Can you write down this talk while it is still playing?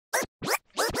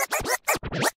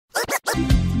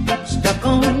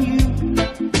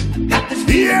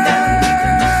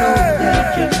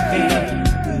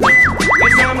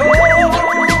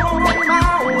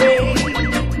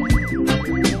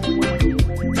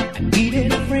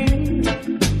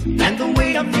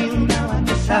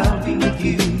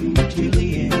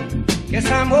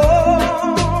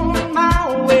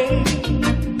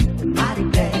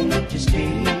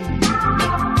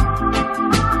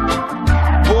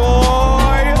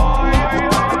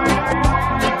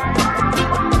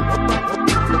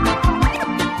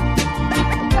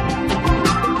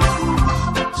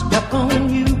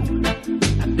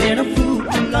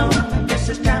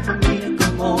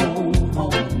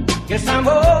Guess I'm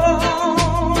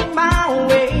on my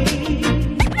way.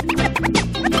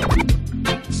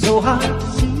 So hard to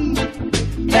see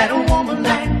that a woman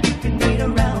like you can wait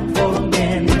around for a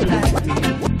man like me.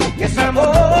 Guess I'm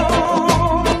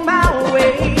on my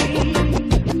way.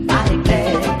 I'm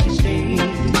glad you stayed.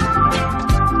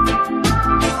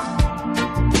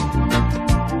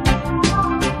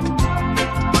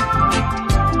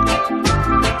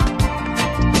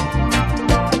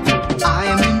 I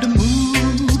am in the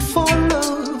mood for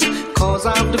love, 'cause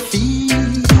I'm the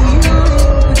feeling.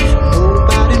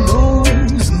 Nobody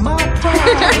knows my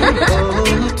pride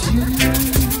but you.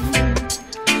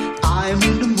 I am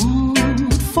in the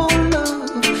mood for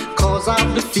love, 'cause I'm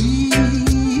the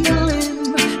feeling.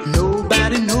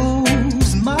 Nobody knows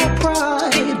my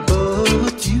pride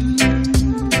but you.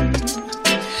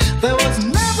 There was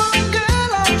never a girl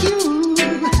like you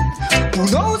who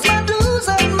knows my do's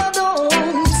and my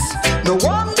don'ts. No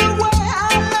wonder why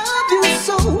I love you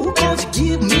so, 'cause you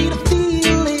give me the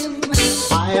feeling.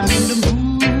 I am in the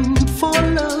mood for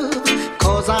love,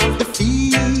 'cause I'm the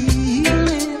feeling.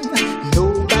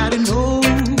 Nobody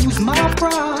knows my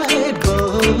pride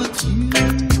but you.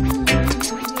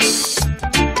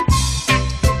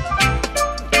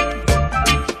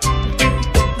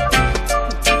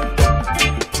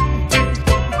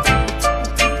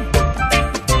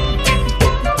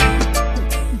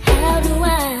 How do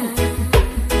I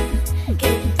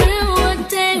get through a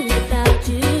day without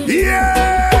you? Yeah!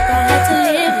 I had to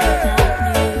live without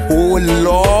you. Oh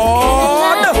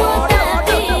Lord! Life would not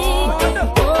be.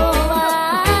 Oh,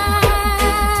 I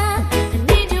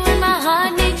need you in my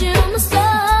heart, need you in my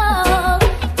soul.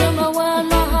 You're my world,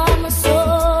 my heart, my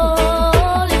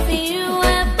soul. If you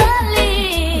ever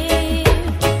leave,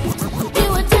 you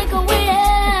would take away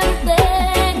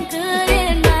everything good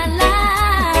in my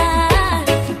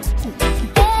life.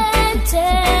 And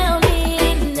tell me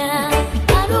now,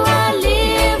 how do I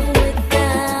live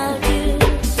without you?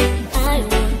 I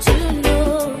want to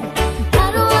know. How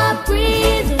do I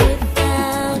breathe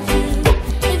without you?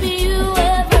 If you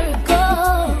ever go,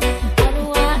 how do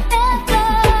I ever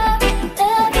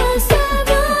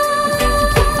survive?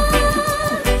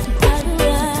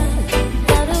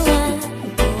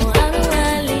 How do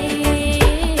I live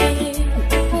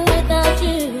without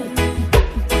you?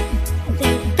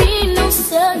 There'd be no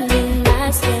sun in my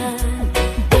sky.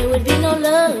 There would be no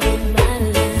love in my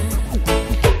life.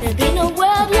 There'd be no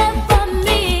world left for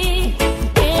me.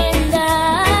 And I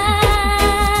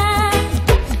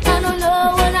don't know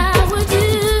what I would do.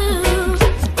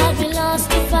 I'd be lost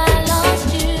if I lost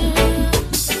you.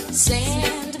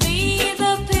 Send me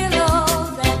the pillow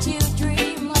that you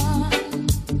dream on.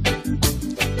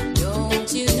 Don't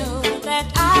you know that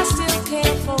I still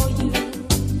care for you?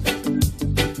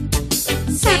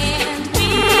 Send me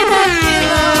the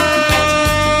pillow that you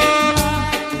dream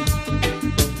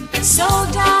on. So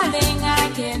darling, I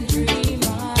can dream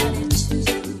on it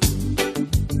too.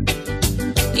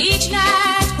 Each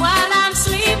night while I'm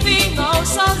sleeping, oh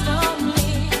so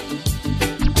lonely,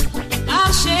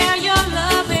 I'll share your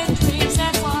love in dreams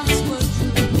that once were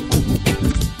true.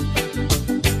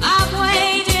 I've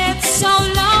waited so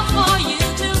long for you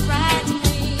to write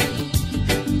me,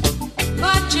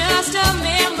 but just a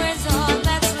memory's all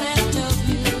that's left of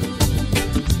you.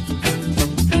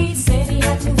 He said he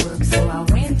had to work, so I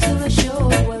went to the show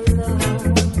alone.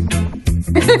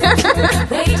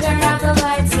 They turned out the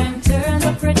lights and turned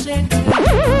the projector.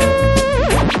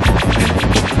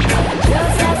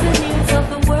 Just as the news of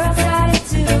the world started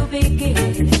to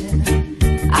begin,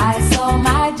 I saw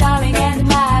my darling and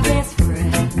my best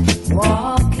friend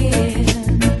walk in.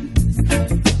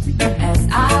 As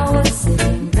I was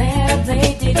sitting there, they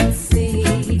didn't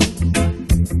see,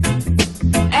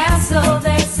 and so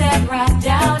they sat right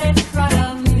down in front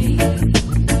of me.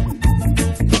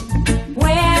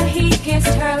 When he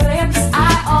kissed her lips,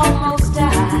 I almost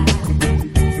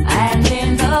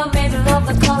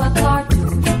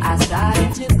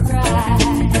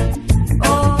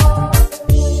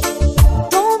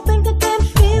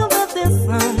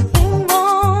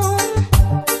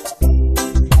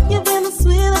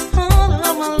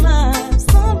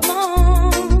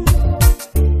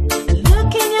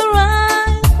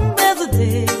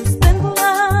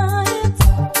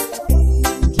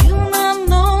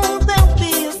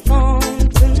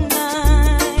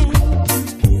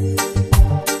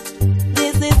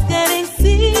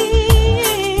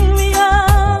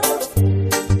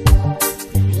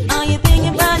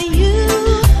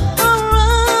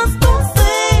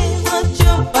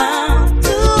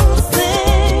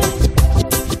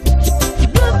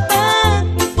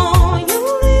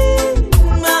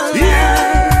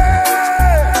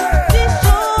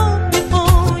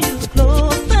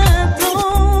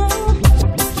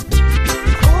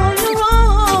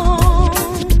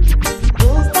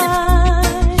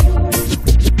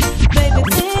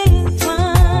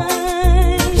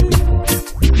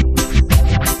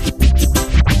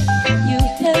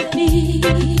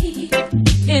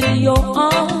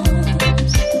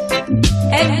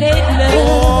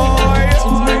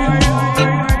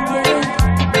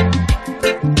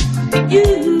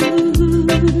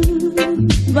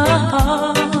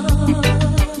heart's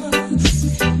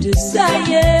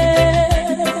desire.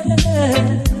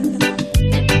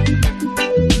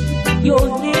 Your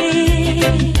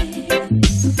lips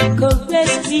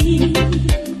caress me,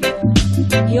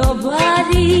 your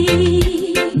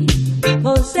body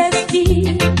possess me,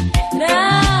 and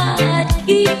I'd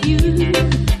keep you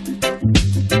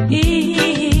if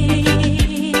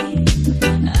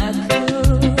I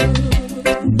could.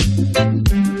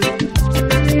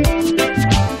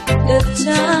 The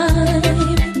time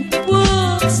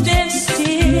would stand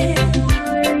still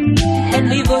and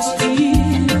leave us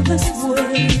dreamless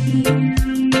way.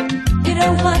 You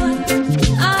know what?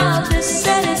 I'll be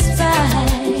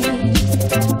satisfied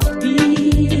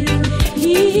being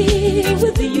here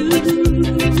with you.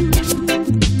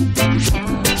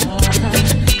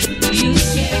 You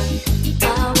say I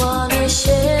wanna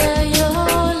share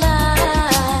your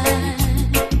life.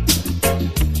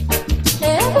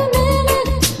 Every minute,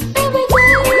 every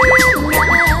day of your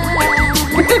life.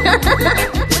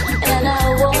 And I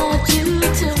want you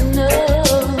to know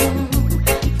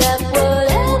that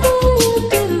whatever you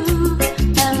do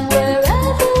and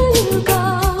wherever you go,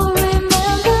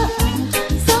 remember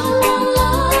someone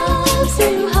loves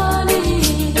you,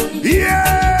 honey.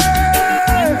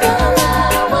 No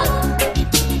matter what,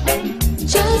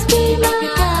 just be my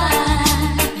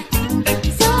guide.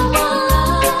 Someone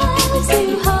loves you,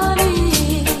 honey,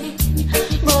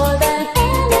 more than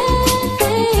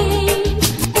anything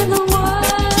in the world.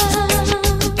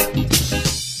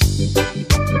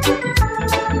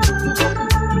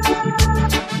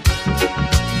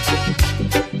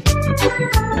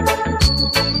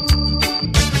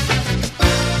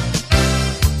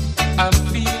 I'm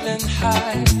feeling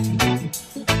high,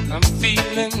 I'm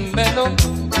feeling mellow.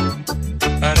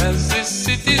 And as this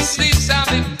city sleeps, I'll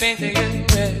be painting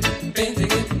it red,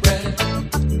 painting it red.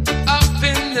 Up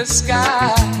in the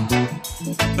sky,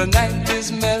 the night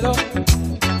is mellow.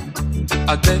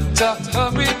 I better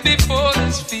hurry before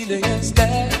this feeling is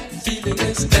dead, feeling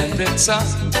is dead. It's a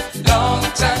long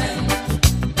time,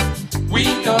 we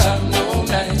know I've no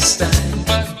nice time,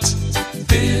 but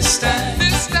this time,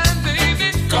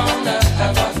 baby, gonna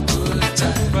have a good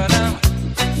time. But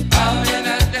I'm in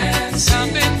a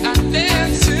dancing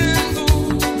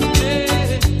mood,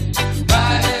 yeah.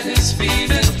 My head is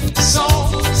feeling so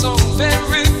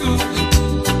very good.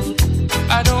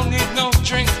 I don't need no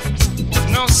drink,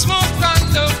 no smoke,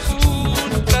 and no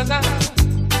food, 'cause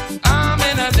I'm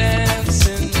in a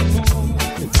dancing mood.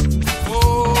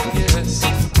 Oh yes,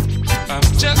 I'm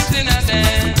just in a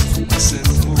dancing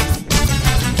mood.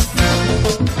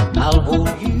 I'll hold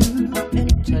you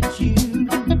and touch you,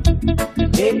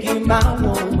 make you my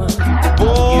woman,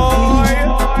 boy,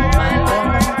 my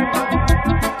love,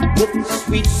 with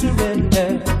sweet surrender.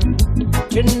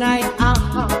 Tonight our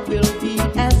heart will be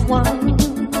as one,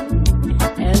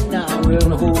 and I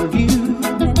will hold you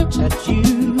and touch you,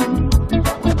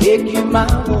 make you my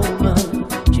woman.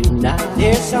 Tonight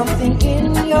there's something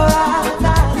in your eyes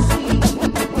I see,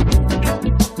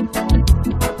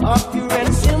 of pure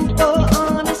and simple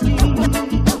honesty.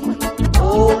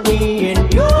 Hold me in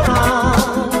your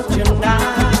arms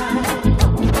tonight,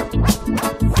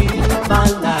 fill my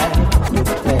life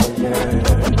with pleasure.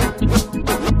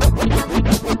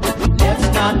 Let's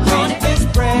not waste this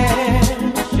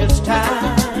precious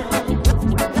time,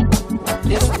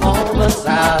 this moment's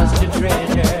ours to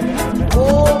treasure.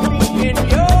 Hold me in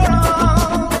your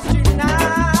arms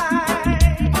tonight,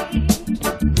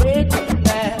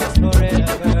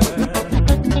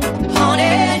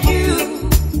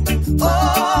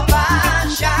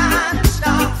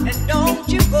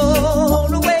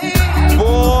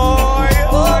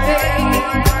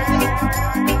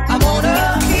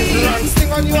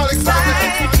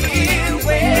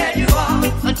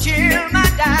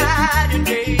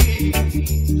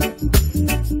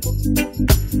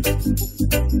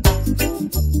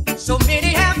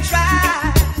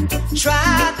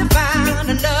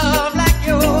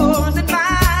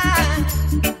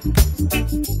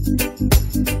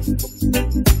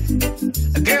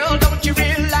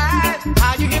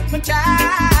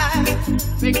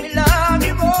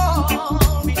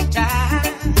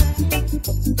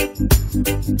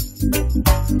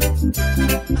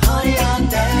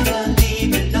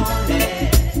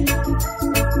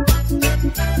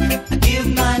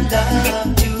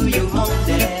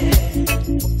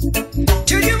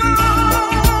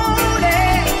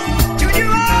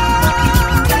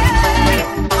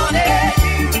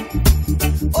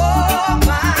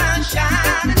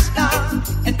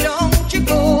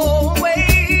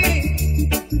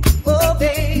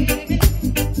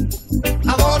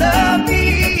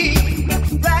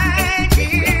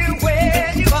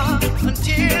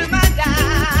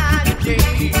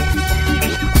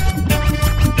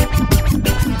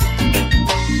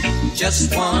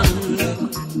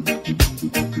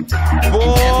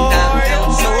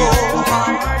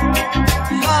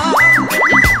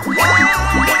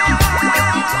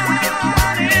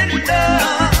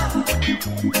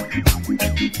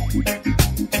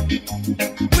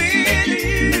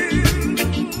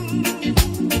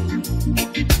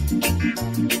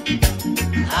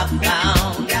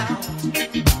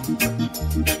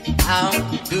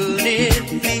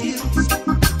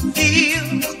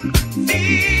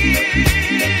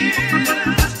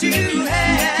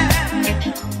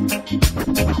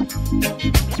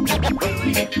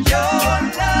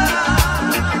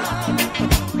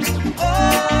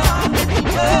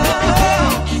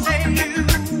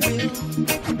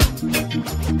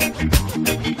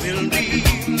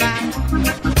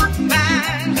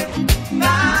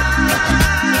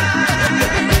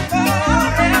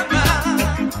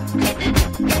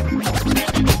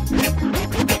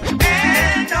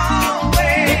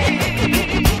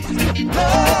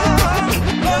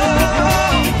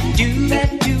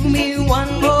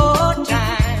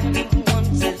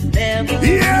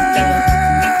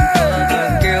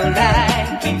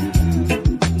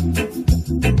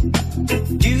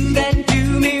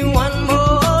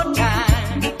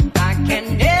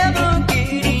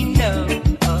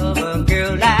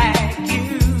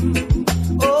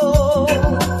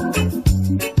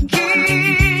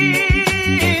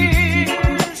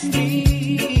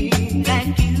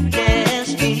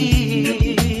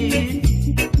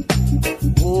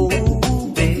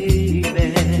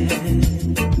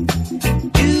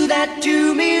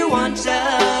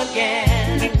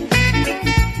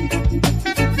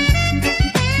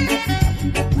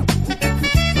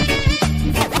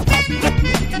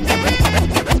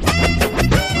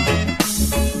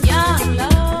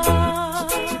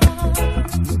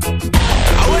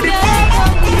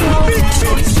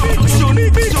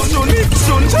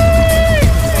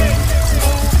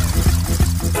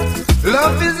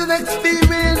 Love is an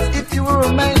experience. If you were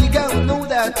a man, you gotta know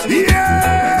that. Yeah!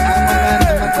 I'm a man, I'm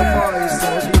not a boy, so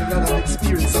I do a lot of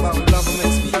experience about love and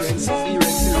experience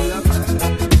love.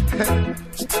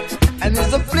 And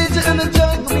it's a pleasure and a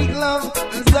joy to make love.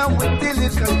 That's how we deal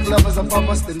it. Cause love is a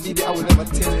purpose, then baby, I will never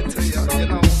tell it to you. You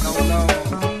know, no.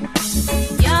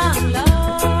 Young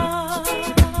love,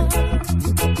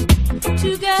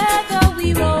 together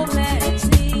we romance.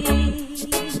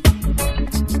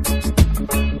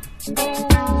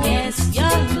 Yes,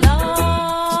 young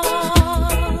love,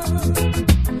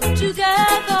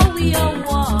 together we are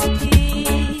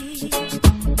walking,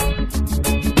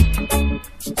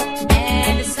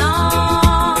 and the someday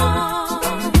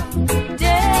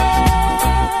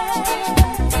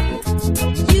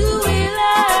you will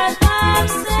hear them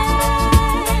say,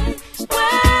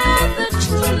 where the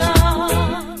true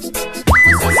love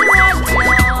was a sweat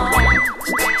love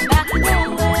back in the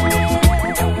way.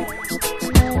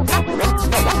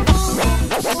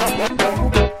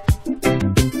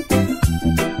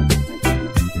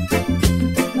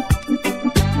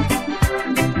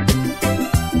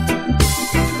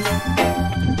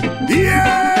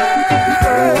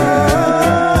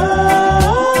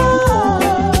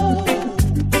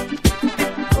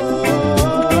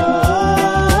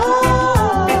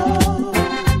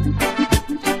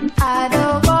 I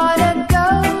don't wanna go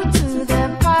to the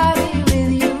party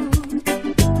with you.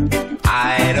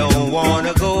 I don't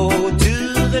wanna go to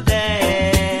the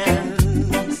dance.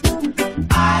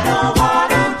 I don't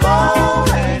wanna go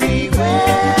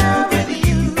anywhere with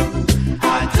you. I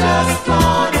just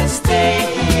wanna stay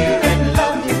here and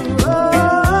love you.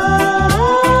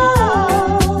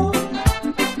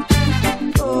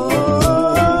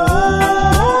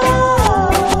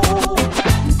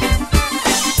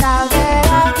 Now that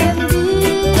I can be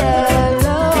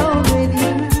alone with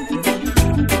you,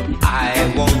 I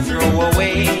won't throw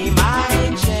away my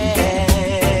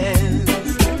chance.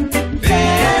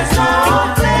 There's no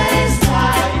place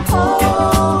like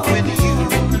home with you,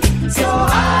 so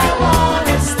I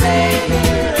wanna stay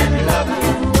here and love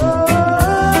you.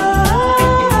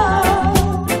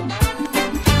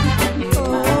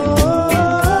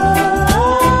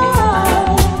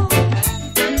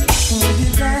 Would you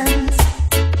dance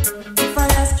if I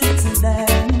asked you to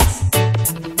dance?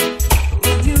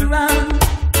 Would you run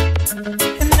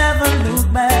and never look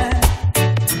back?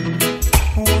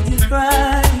 Would you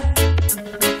cry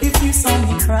if you saw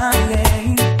me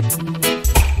crying?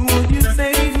 Would you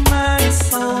save my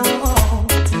soul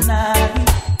tonight?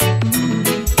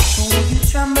 Would you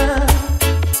tremble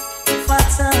if I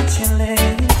touch your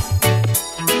lips?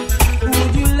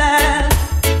 Would you laugh?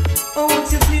 Oh, would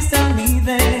you please tell me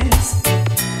this?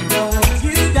 Now would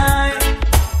you die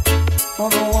for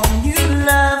the one you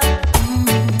love?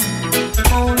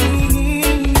 Only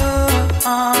in your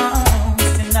arms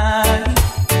tonight.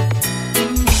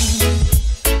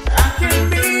 I can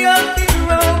be your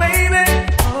hero, baby.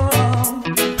 Oh,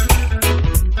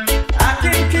 I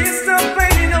can kiss the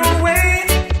pain away.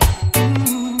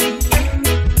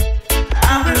 I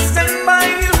will stand by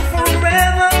you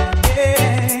forever.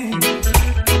 Yeah.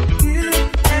 You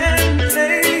can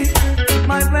take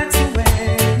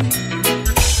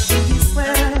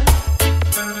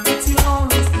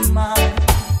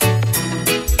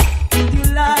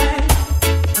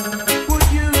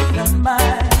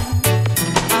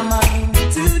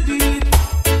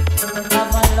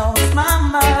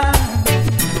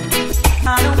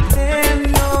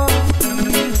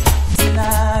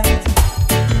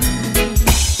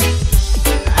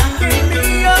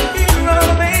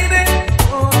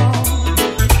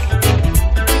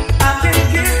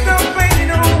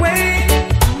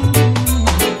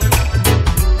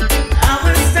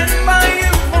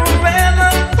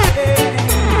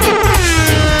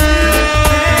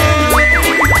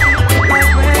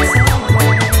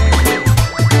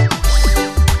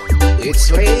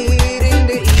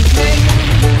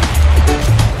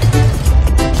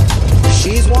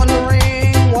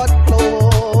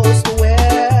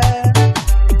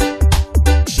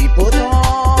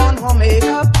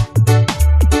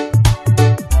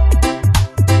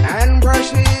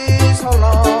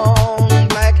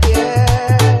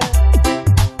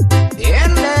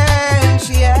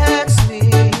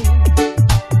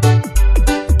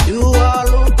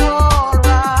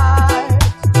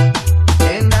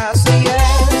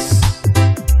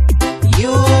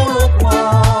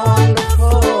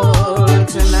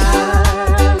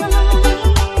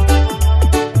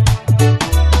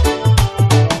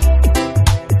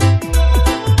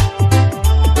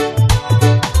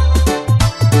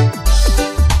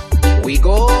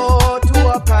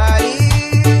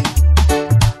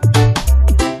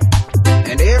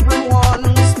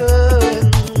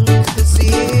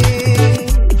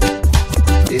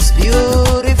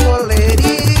beautiful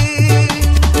lady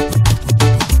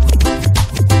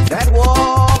that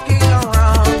walking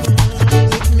around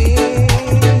with me.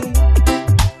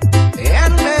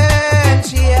 And then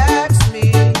she asked me,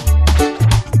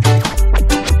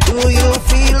 do you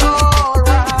feel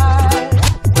alright?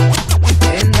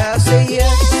 And I say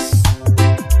yes,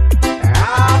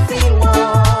 I feel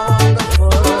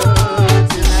wonderful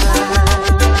tonight.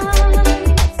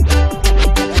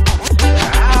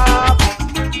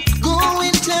 Go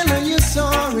and tell her you're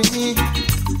sorry.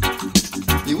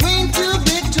 You ain't too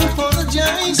big to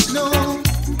apologize, no,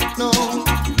 no.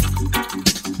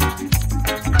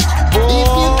 If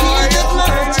you care that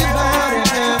much about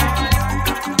her,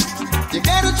 you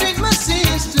gotta treat my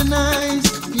sister nice,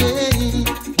 yeah,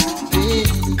 yeah.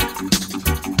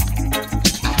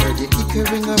 I heard you kick her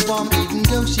in her bum even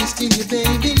though she's still your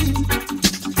baby.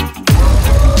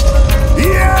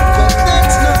 But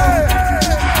that's not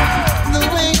the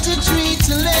way to treat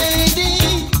a lady.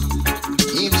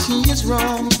 If she is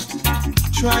wrong,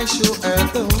 try show her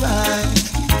the right.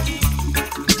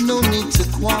 No need to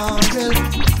quarrel,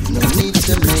 no need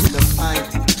to make a fight,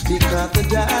 because the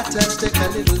daughters take a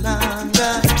little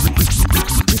longer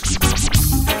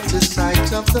to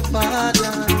sight of the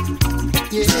father,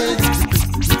 yeah.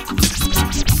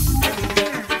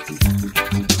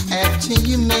 After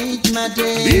you made my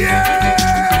day,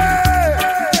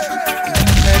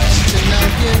 next to know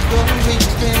you're going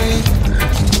away.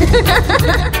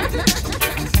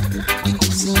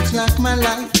 Seems like my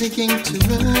life begin to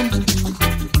ruin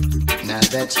now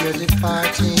that you're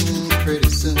departing pretty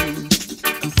soon.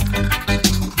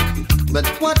 But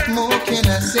what more can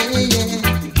I say? Yeah.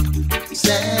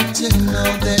 Sad to know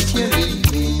that you're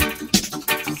leaving,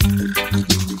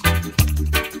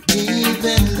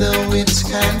 even though it's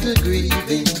kinda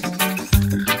grieving.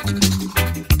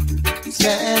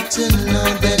 Sad to know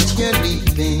that you're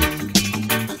leaving,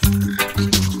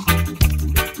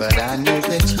 but I know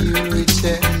that you'll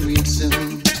return real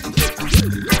soon.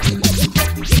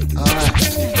 Alright,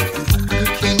 you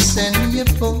can send me a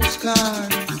postcard,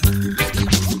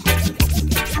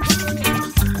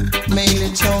 mail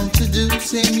it home to do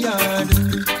same yard.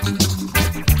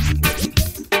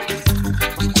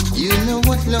 You know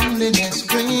what loneliness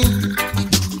brings,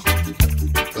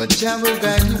 but I will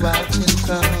guide you out in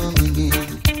coming in.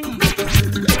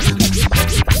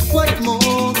 What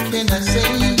more can I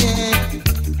say? Yeah.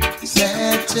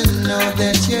 Sad to know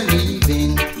that you're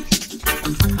leaving,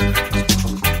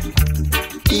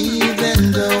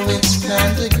 even though it's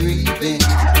kinda grieving.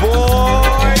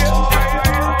 Boy,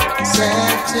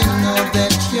 sad to know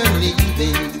that you're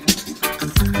leaving,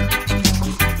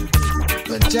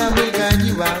 but I will guide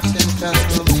you out and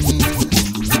coming in.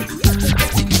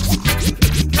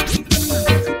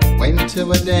 Went to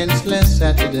a dance last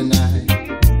Saturday night.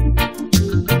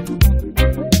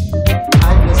 I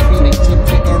was feeling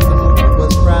tipsy and the mood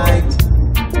was right.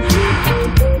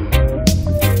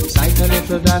 Sight a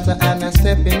little daughter and I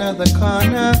step in the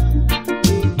corner.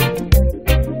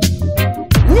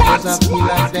 What? I feel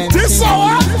like This dancing.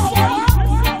 hour?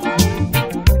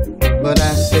 But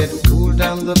I said, cool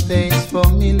down the pace for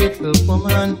me, little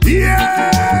woman.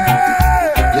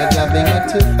 Yeah! You're dubbing it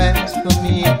too fast for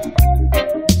me.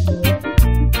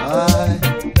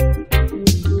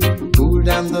 Cool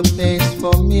down the pace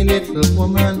for me, little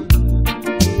woman.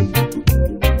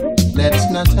 That's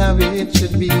not how it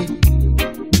should be.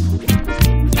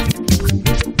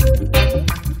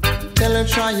 Tell her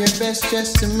try your best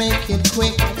just to make it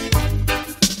quick.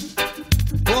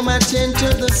 Go my tend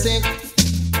to the sick.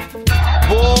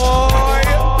 Boy!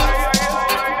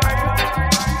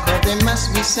 But there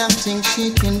must be something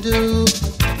she can do.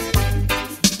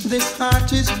 This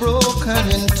heart is broken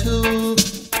in two.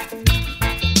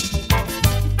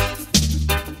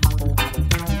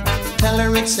 Tell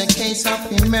her it's a case of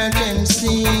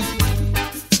emergency.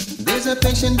 There's a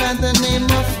patient by the name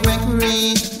of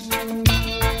Gregory.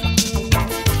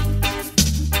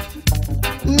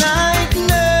 Night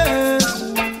nurse,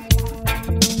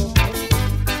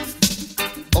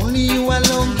 only you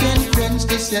alone can quench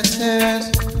this your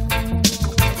thirst.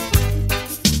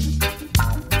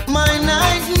 My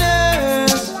night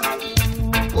nurse,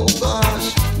 oh gosh,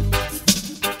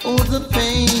 oh the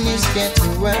pain is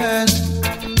getting worse.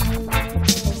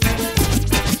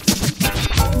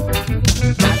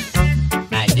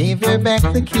 I gave her back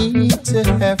the key to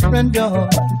her front door,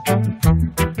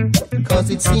 'cause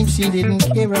it seems she didn't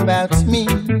care about me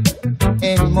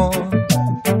anymore.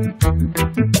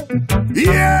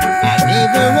 Yeah! I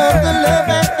gave her all the love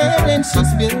I had and she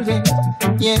spilled it,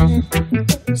 yeah.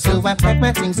 So I packed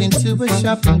my things into a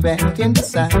shopping bag and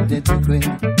decided to quit.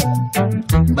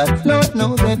 But Lord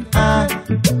knows that I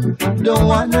don't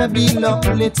wanna be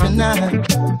lonely tonight.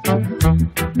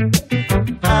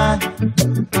 I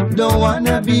don't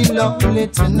wanna be lonely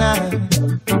tonight.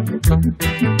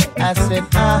 I said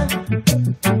I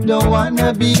don't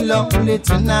wanna be lonely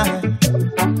tonight.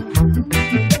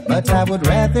 But I would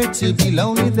rather to be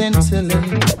lonely than to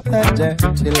live a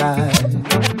dirty life.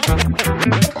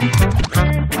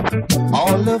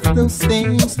 All of those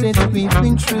things that we've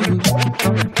been through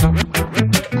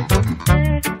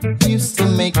used to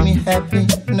make me happy,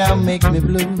 now make me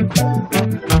blue.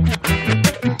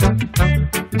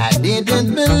 I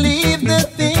didn't believe the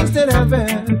things that I've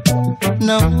heard,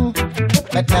 no.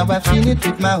 But now I feel it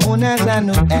with my own eyes. I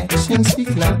know actions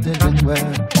speak louder than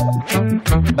words.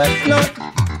 But Lord,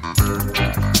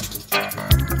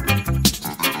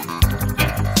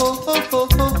 oh, oh, oh,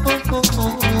 oh, oh, oh,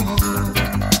 oh, oh.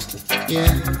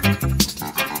 Yeah.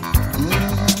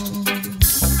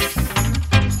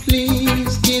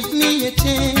 Please give me a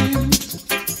chance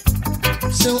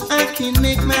so I can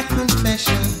make my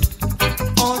confession.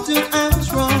 Although I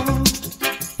was wrong,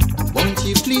 won't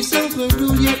you please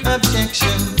overrule your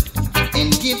objection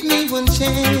and give me one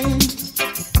chance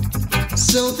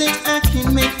so that I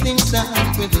can make things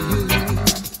right with you.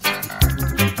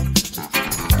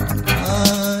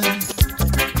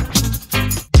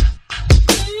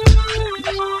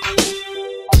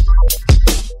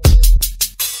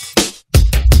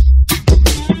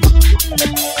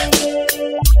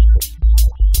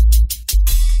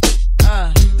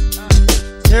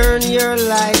 Turn your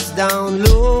lights down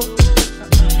low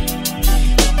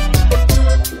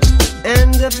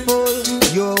and pull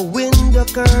your window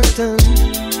curtain.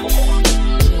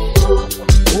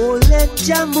 Oh, let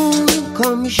your moon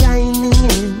come shining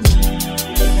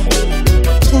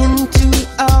into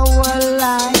our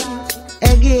life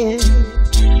again.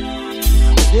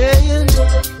 Yeah,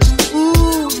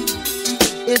 ooh,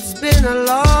 it's been a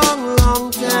long,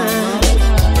 long time.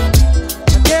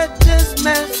 Get this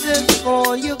message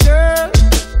for you, girl.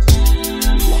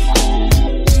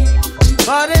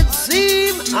 But it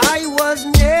seemed I was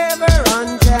never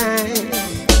on time.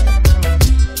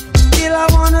 Still I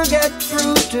wanna get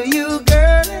through to you,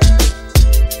 girl.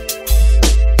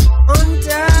 On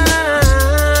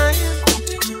time,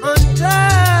 on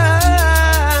time.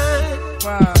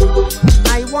 Wow.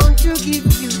 I want to give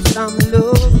you some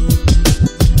love.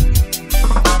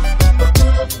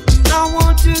 I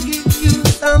want to give you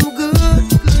some good,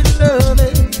 good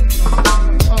loving.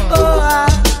 Oh, I,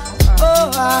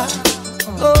 oh, I,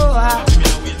 oh, I.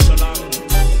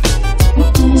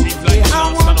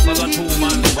 I want to give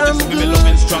you some good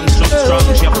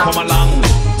loving.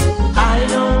 I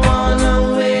don't wanna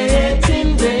wait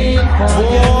in vain for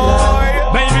your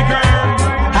love. Baby girl.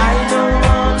 I don't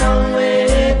wanna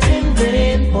wait in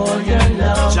vain for your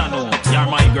love. Jano, you're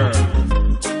my girl.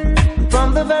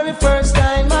 From the very first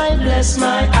time I bless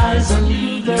my eyes on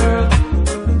you, girl,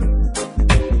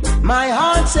 my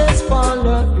heart says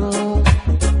follow through.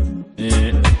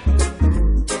 Yeah.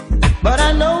 But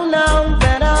I know now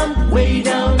that I'm way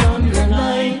down on your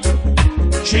line.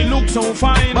 She looks so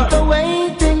fine, But the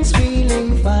way things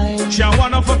feeling fine. she a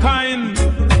one of a kind.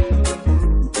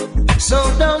 So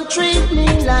don't treat me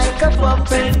like a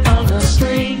puppet on a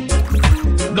string.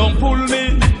 Don't pull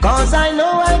me, Cause I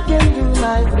know I can do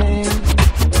my thing.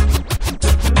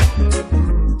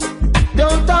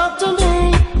 Don't talk to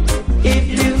me if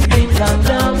you think I'm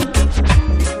dumb.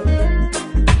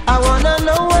 I wanna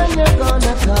know when you're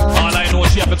gonna come. all I know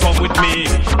she have to come with me.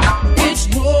 It's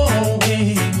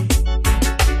growing,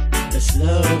 this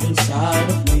love inside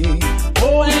of me.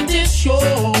 Oh, and it's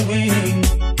showing,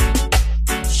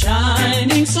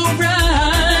 shining so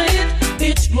bright.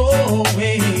 It's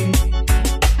growing,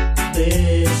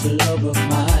 this love of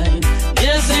mine.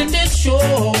 Yes, and it's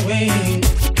showing,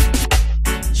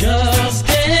 just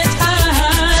can't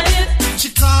hide. She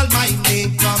called my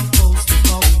name from coast to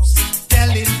coast,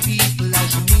 telling people how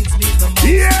she needs me the most.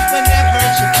 Whenever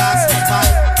she passes me by,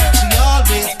 she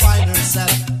always finds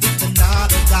herself with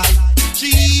another guy. She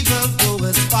even goes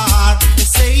as far to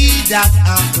say that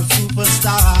I'm the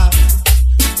superstar.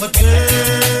 But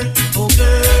girl, oh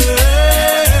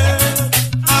girl,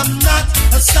 I'm not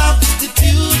a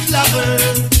substitute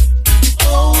lover.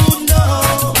 Oh no,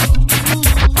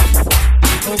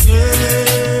 oh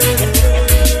girl,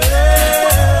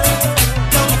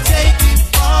 don't take me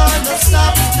for a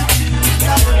substitute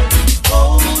lover.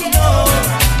 Oh no.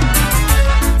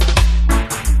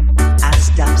 I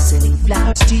stopped sending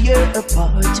flowers to your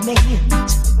apartment.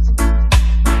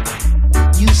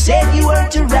 You said you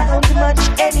weren't around much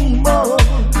anymore.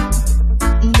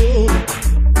 Yeah,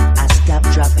 I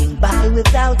stopped dropping by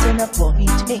without an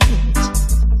appointment.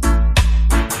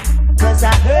 'cause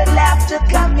I heard laughter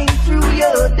coming through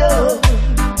your door.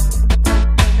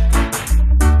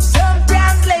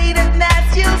 Sometimes late at night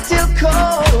you'll still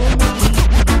call me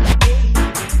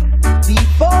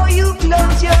before you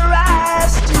close your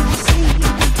eyes to see.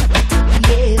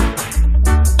 Yeah,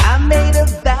 I made a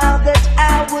vow that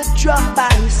I would drop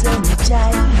by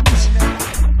sometimes,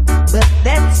 but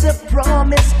that's a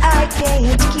promise I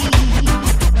can't keep.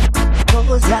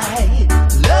 'Cause I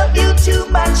love you too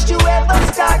much to ever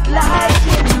start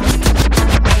liking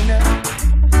you.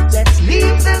 Let's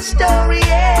leave the story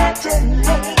at an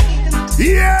end.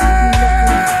 Yeah!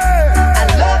 I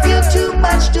love you too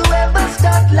much to ever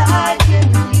start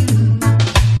liking you.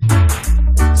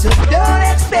 So don't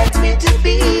expect me to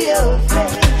be your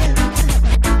friend.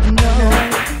 No.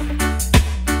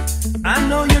 I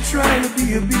know you're trying to be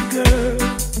a big girl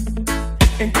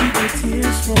and keep the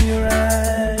tears from your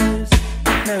eyes.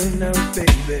 No,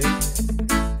 baby.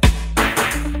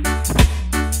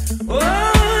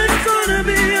 Oh, it's gonna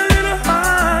be a little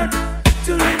hard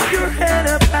to lift your head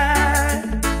up high.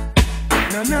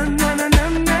 No.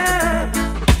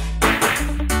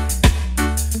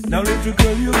 Now, little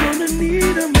girl, you're gonna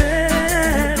need a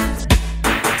man.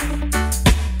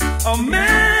 A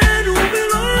man who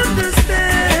will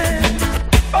understand.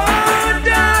 Oh,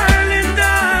 darling,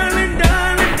 darling,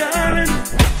 darling, darling,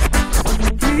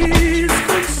 please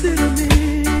consider me.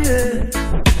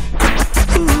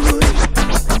 Yeah. Ooh.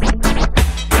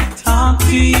 Talk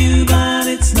to you, but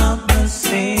it's not the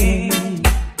same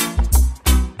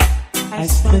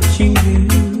as touching you.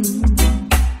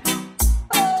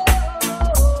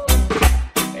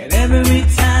 And every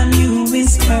time you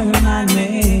whisper my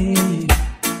name,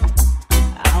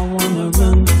 I wanna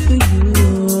run to you.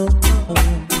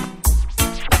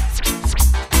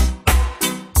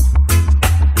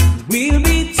 We'll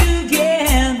be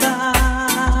together,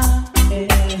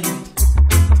 yeah.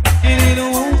 And it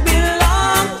won't be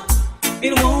long,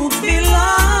 it won't be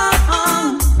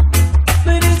long,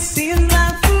 but it seems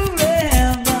like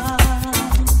forever,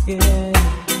 yeah.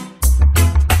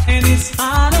 And it's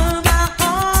hard on my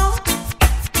own,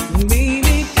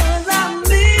 baby, 'cause I'm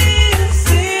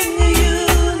missing you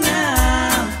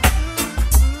now.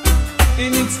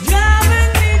 And it's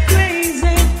driving me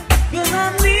crazy, 'cause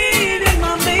I'm needing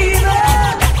my baby.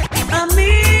 I'm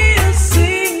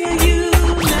missing you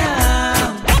now.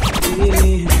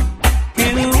 Yeah.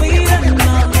 Can you wait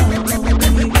another week?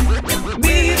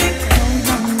 Baby, 'cause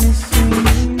I'm missing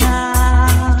you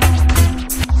now.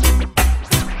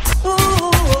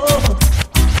 Ooh.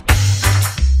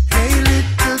 Hey,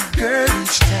 little girl,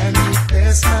 each time you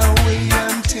pass my way,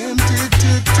 I'm tempted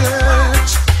to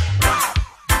touch.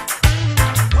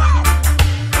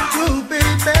 Oh,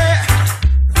 baby,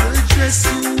 the dress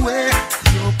you wear,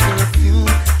 your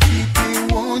perfume, keep me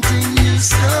wanting you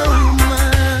so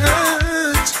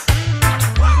much.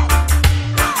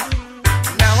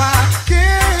 Now I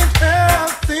can't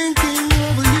help thinking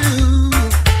over you,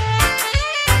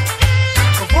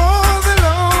 of all the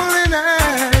lonely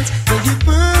nights that you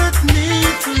put me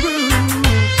through.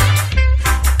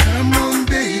 Come on,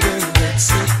 baby, let's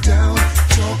sit down,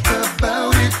 talk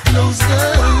about it, close the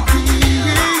deal.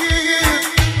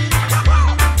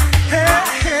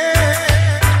 Hey,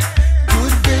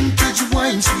 good vintage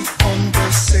wine, sweet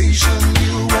conversation,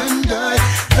 you and I,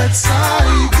 that's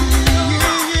ideal.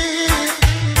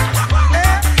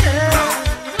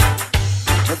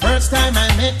 The first time I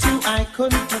met you, I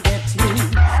couldn't forget you.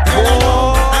 Girl, I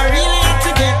know I really had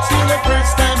to get you. The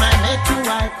first time I met you,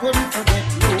 I couldn't forget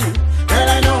you. Girl,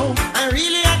 I know I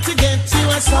really had to get you.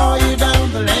 I saw you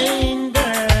down the lane,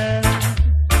 girl.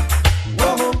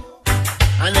 Whoa,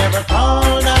 I never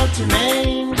called out your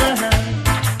name, girl.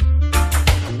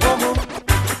 Whoa,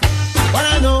 but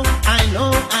I know,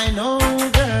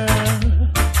 girl.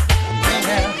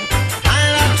 Yeah,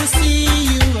 I'd like to see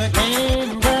you again,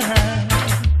 girl.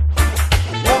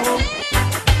 Whoa.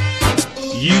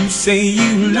 You say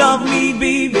you love me,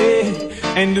 baby,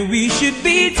 and we should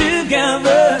be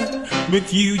together,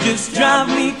 but you just drive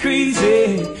me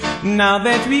crazy. Now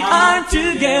that we are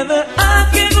together, I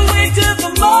can't wait till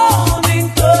the morning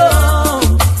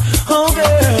comes. Oh,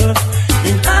 girl,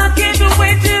 and I can't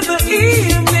wait till the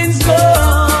evening's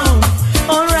gone.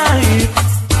 Alright,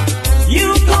 you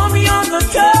call me on the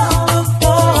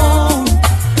telephone.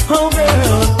 Oh,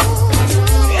 girl,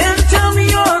 and tell me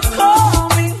you're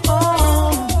coming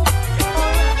home.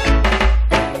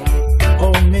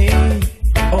 Oh me,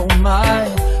 oh my,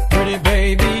 pretty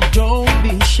baby, don't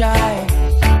be shy.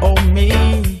 Oh me,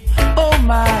 oh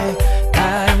my,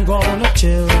 I'm gonna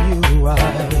tell you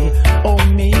why. Oh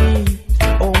me,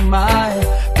 oh my,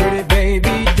 pretty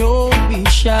baby, don't be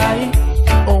shy.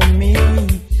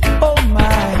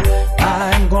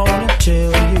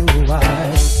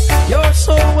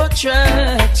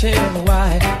 tell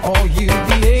why are you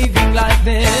behaving like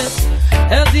this,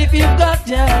 as if you've got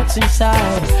doubts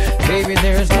inside. Baby,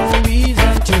 there's no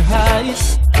reason to hide.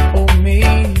 Oh me,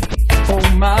 oh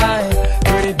my,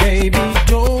 pretty baby,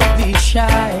 don't be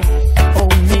shy. Oh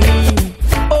me,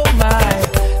 oh my,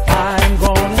 I'm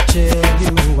gonna tell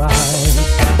you why.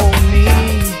 Oh me,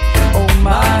 oh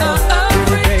my,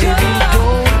 pretty baby,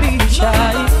 don't be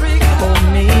shy. Oh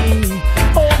me,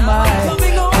 oh my,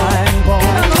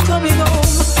 I'm coming home.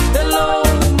 Hello,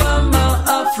 Mama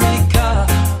Africa,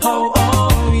 how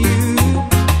are you?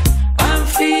 I'm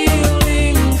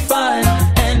feeling fine,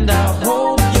 and I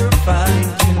hope you're fine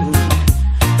too.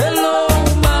 Hello,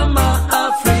 Mama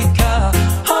Africa,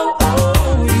 how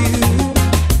are you?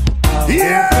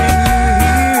 Yeah.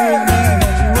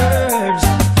 Words,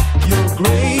 your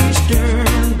grace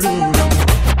turn blue.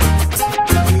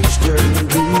 Grace turn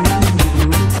blue.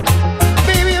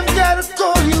 Baby, I've gotta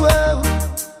call you out.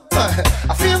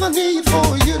 I feel the need for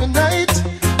you tonight.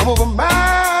 I'm over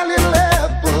my little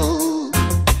apple.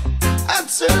 I'd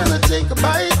certainly take a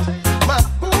bite. My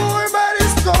poor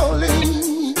body's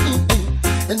calling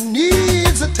and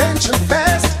needs attention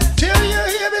fast. Till you're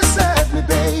here beside me,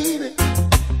 baby.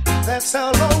 That's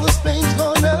how long this pain's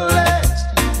gonna last.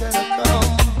 You gotta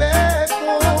come back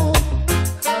home.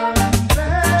 Come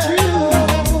back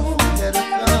home. You gotta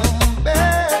come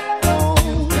back home.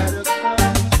 You gotta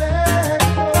come back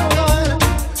home.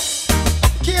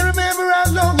 Can't remember how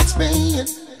long it's been.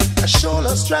 I sure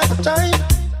lost track of time.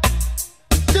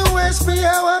 Don't ask me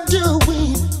how I'm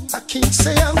doing. I can't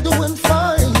say I'm doing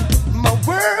fine. My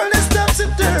world is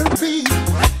topsy-turvy.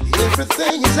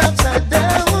 Everything is upside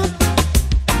down.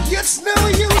 It's no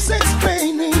use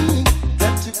explaining.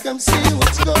 Got to come see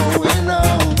what's going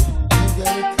on. You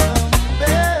gotta come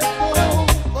back home.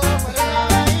 Oh,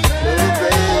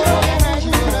 baby.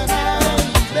 You gotta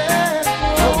come back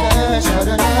home.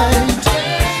 Tonight.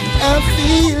 I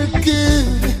feel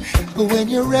good when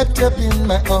you're wrapped up in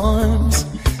my arms,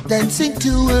 dancing to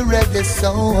a reggae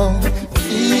song.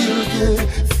 Feel good,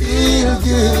 feel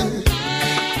good.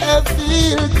 I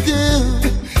feel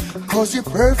good, 'cause your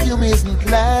perfume isn't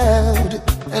loud,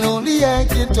 and only I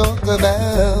can talk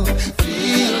about.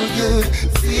 Feel good,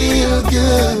 feel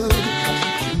good.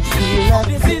 Feel like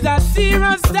This is a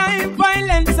serious time,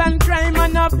 violence and crime,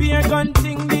 and up here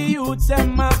gunting the youths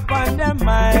them up on their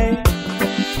mind.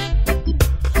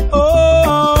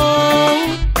 Oh,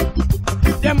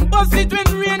 them bust it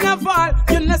when rain a fall.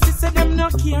 You know see say them no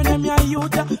care, them your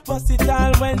youth bust it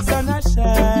all when sun a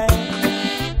shine.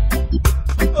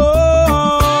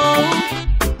 Oh,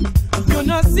 you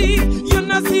know see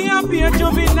up here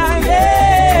juvenile.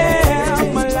 Yeah,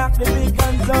 I'ma lock the big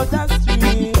guns out the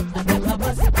street.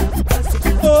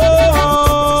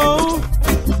 Oh,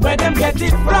 where them get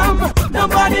it from?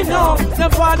 Nobody know. The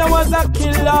father was a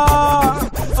killer.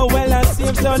 Oh, well, I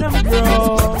saved so them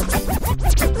grow.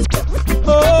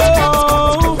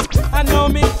 Oh, I know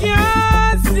me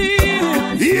can't see.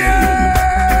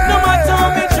 Yeah. No matter how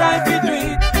me try to do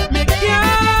it, me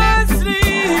can't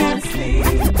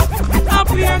sleep. Up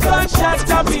here gunshot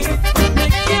a beat, me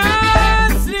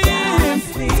can't sleep.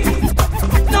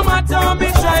 No matter how me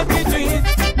try to do it,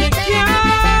 me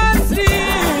can't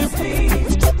sleep.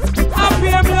 Up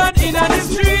here blood in the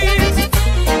street.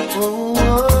 oh,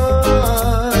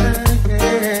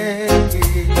 yeah.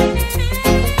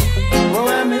 Oh,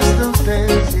 I miss those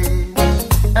days,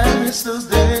 yeah. I miss those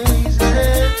days,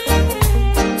 yeah.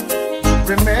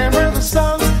 Remember the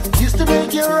songs used to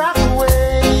make you rock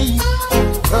away.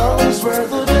 Those were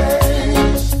the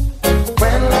days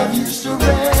when love used to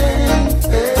rain,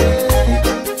 hey.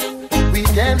 We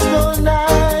danced all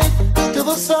night to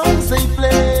the songs they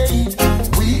played.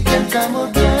 We can come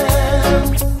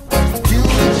again, do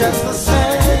it just the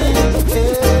same,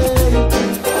 hey.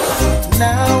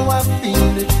 Now I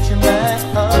feel it in my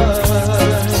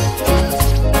heart,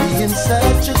 being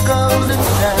such a golden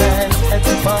time at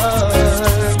the bar,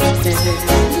 hey.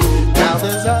 Now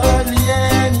there's hardly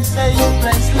any safe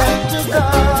place left to go.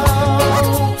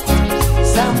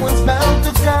 Someone's bound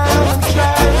to come and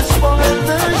try to spoil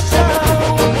the show.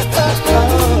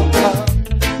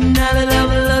 Now that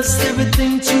I've lost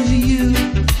everything to you,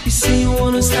 you say you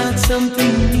wanna start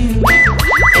something new,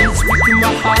 and it's breaking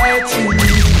my heart to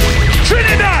leave.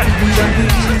 Trinidad.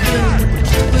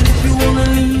 But if you wanna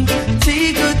leave,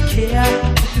 take good care.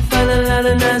 You find a lot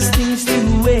of nice things to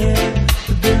wear,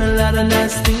 but then a lot of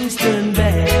nice things turn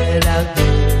bad out there.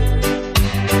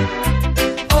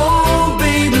 Oh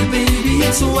baby, baby,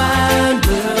 it's a wild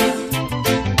world.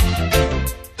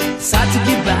 It's hard to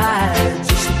get by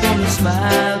just upon a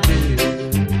smile, girl.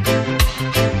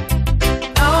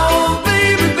 Oh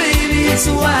baby, baby, it's a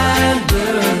wild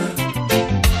world.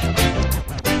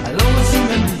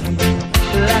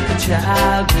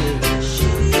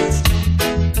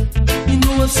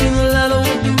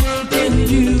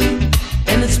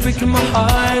 breaking my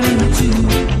heart in two,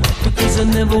 because I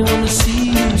never wanna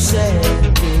see you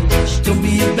sad, girl. Don't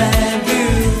be a bad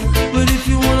girl, but if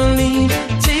you wanna leave,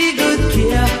 take good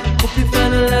care. Hope you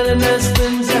find a lot of nice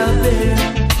friends out there,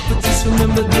 but just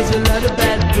remember there's a lot of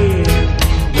bad girls.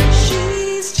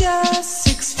 She's just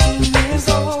 16 years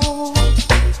old.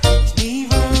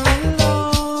 Leave her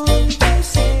alone, they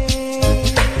say.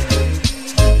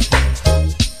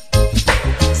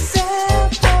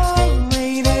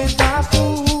 Separated by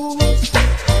fools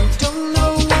who don't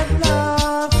know what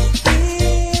love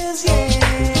is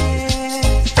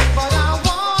yet. But I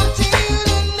want you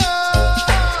to know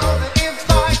that if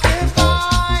I could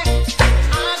fly,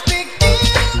 I'd pick you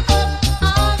up,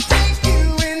 I'd take you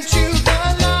into the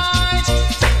night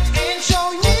and show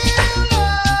you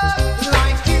love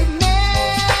like you've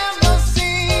never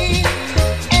seen,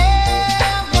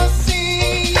 ever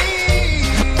seen.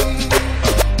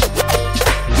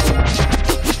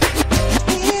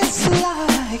 It's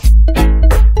like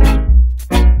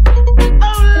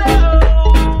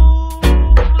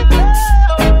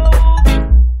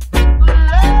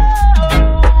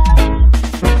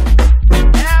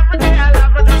Every day I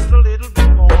love her just a little bit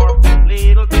more,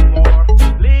 little bit more,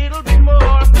 little bit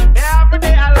more. Every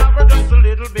day I love her just a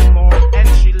little bit more, and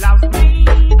she loves me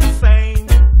the same.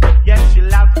 Yes, she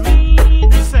loves me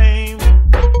the same.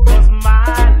 'Cause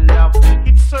my love,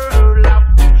 it's her love,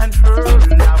 and her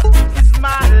love is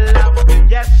my love.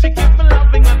 Yes, she gives me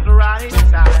loving at the right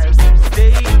time,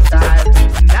 daytime,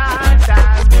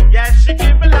 nighttime. Yes, she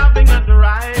gives me loving at the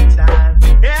right time.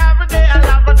 Every day I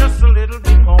love her just a little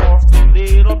bit more,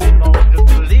 little bit more,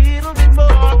 just a little bit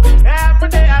more. Every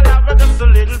day I love her just a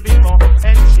little bit more,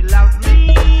 and she loves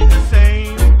me the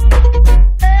same.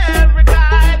 Every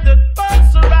guy that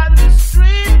walks around the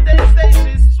street, they say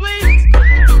she's sweet. Oh,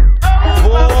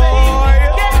 my baby,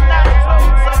 get that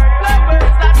toes of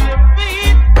flowers at your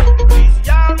feet. She's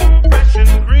young, fresh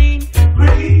and green,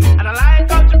 green, and I like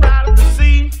how she proud to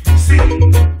see.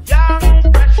 Young,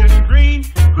 fresh and green,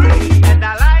 green, and I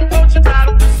like how she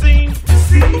proud to see.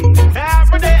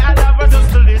 Every day I love her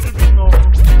just a little bit more,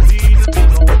 little bit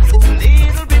more, just a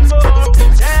little bit more.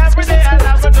 Every day I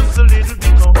love her just a little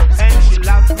bit more, and she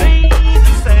loves me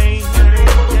the same.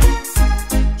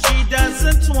 She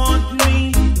doesn't want me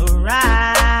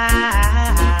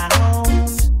around.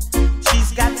 She's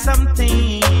got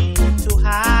something to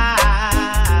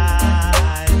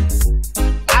hide.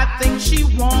 I think she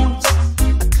wants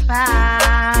a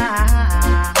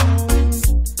clown,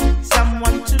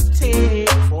 someone to take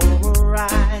for a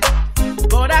ride.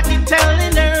 But I keep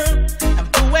telling her I'm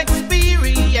too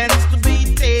experienced to be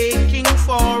taking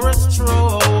for a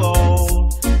stroll.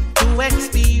 Too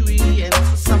experienced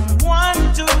for someone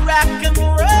to rock and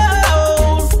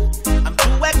roll. I'm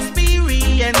too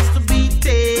experienced to be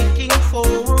taking for a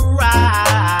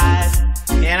ride,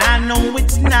 and I know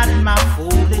it's not my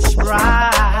foolish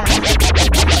pride.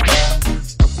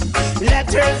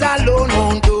 Letters alone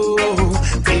won't do.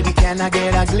 Baby, can I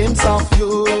get a glimpse of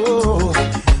you?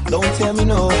 Don't tell me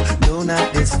no, no,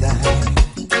 not this time.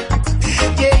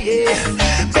 Yeah, yeah.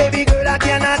 Baby girl, I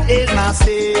cannot help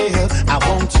myself. I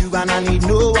want you and I need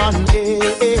no one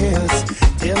else.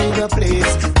 Tell me the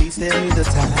place, please tell me the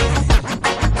time.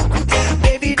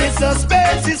 Baby, this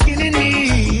suspense is killing me.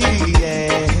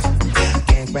 Yeah.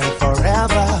 Can't wait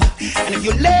forever. And if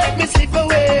you let me slip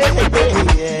away,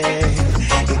 yeah,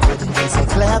 it wouldn't be so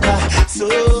clever. So,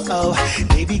 oh,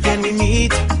 baby, can we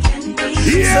meet?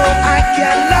 So I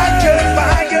can light your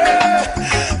fire.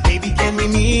 Baby, can we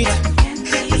meet?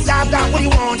 'Cause I've got what you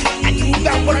want and you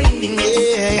got what I need.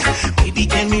 Yeah, baby,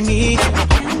 can we meet?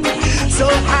 So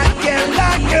I can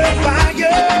light your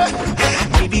fire.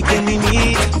 Baby, can we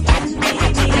meet?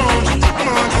 Come on, come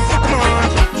on, come on.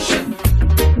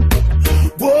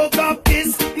 Woke up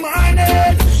this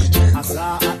morning, I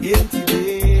saw an empty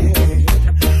bed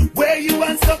where you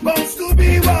weren't supposed to be.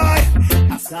 Why?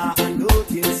 I saw a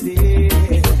note instead.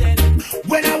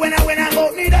 When I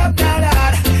open it up now,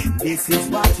 Lord, this is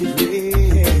what it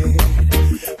read.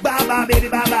 Bye bye, baby,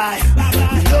 bye bye.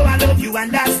 You know I love you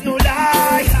and that's no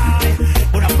lie.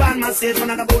 But I find myself when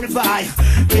I got bonafide.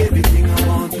 Everything I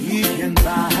want, you can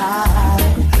buy.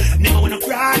 Never wanna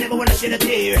cry, never wanna shed a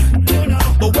tear.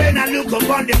 But when I look up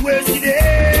on the words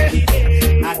today,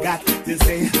 I got to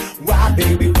say, why,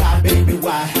 baby, why, baby,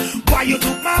 why? Why you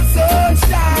took my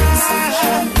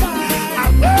sunshine?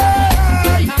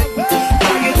 Why you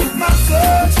took my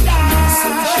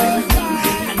sunshine?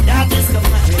 And that just got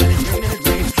my head in the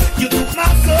grave. You took my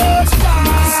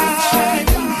sunshine.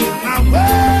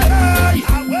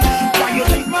 Why you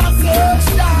took my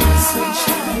sunshine?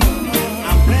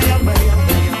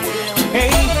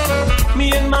 Hey,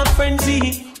 me and my friends,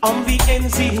 on the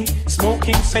NZ,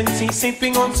 smoking Sensi,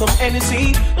 sipping on some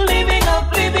Hennessy, living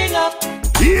up, living up,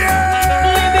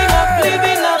 Yeah!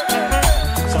 living up.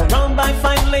 Surrounded by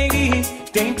fine ladies,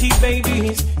 dainty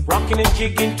babies, rocking and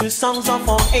jigging to songs of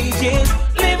all ages,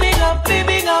 living up,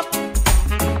 living up,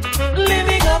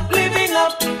 living up, living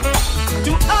up.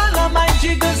 To all of my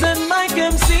jiggers and my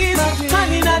MCs,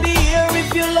 hanging at the air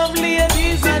if you love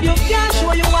ladies, if you cash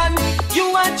what you want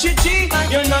chichi,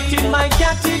 you're not in my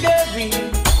category.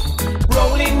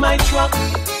 Rolling my truck,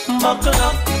 buckle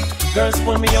up, girls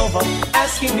pull me over,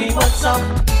 asking me what's up.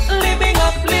 Living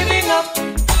up, living up,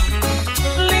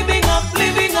 living up,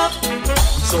 living up.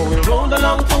 So we rolled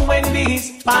along to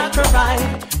Wendy's, parked her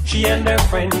ride. She and her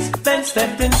friends then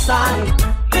stepped inside.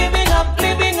 Living up,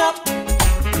 living up,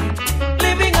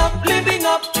 living up, living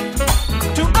up.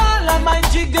 To all of my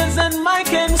jiggers and my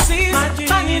MCs,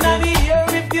 hanging on the air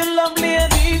if you love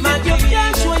ladies. If you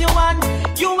cash what you want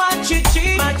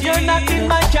chichi, you're not in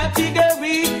my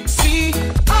category. See,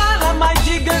 all of my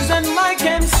jiggers and my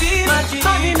MCs,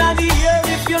 hanging on the air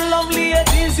if you love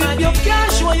ladies. If you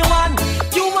cash what you want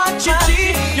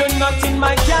chichi, you're not in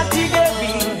my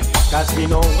category. Cause we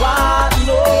know what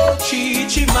no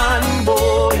chichi man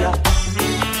boy.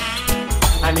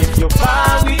 And if you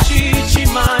buy with chichi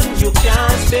man, you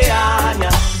can't stay on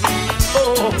ya.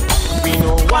 Oh, we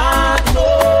know what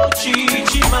no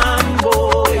chichi man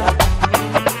boy.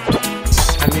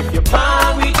 And if you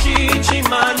buy with chichi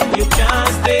man, you can't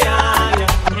stay on ya.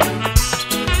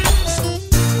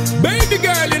 Baby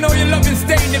girl, you know your love is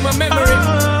staying in my memory.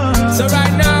 So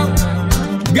right now,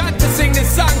 got to sing this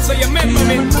song so you remember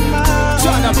me.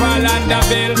 Jonathan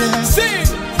Landaville, sing.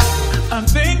 I'm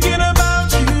thinking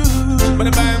about you.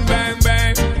 Bang, bang,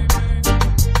 bang.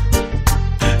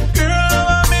 Girl,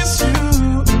 I miss you.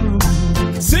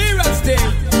 Serious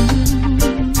thing.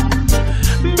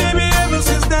 Baby, ever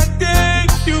since that day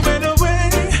you went away,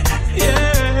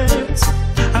 yes,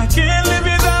 I can't live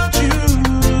without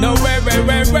you. No, wait.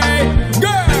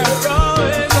 Girl, you're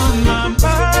always on my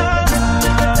mind.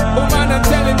 Woman, I'm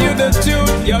telling you the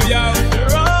truth. Yo.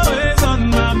 You're always on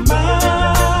my mind.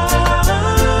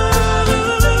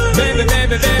 Baby, girl.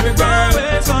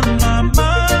 Always on my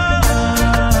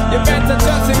mind. You better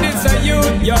trust in this and you.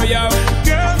 Yo.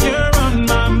 Girl, you're on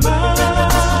my mind.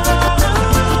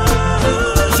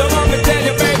 So let me tell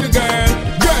you, baby girl,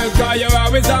 cause you're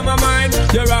always on my mind.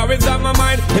 You're always on my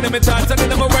mind. In my thoughts and in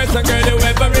my words, and girl, you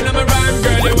ever in my rhyme.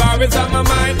 Girl, you're always on my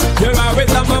mind. You're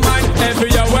always on my mind.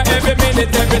 Every hour, every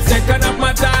minute, every second of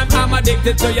my time. I'm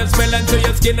addicted to your smell and to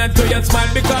your skin and to your smile.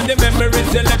 Because the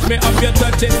memories you left me of your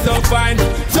touch is so fine.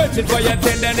 Searching for your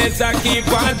tenderness, I keep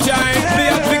on trying. Me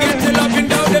have to get you loving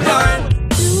down the line.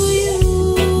 Do you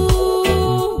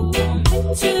want me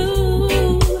to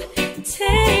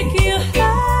take you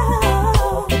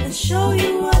out and show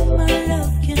you what my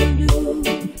love can do?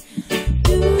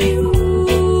 Do you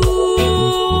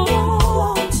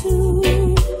want to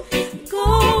go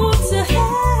to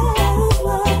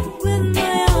heaven with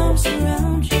my arms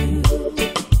around you?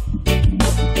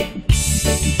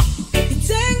 You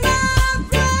take my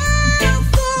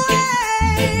breath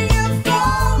away if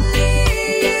only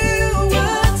you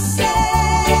would say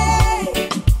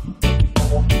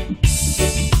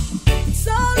it's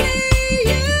only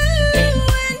you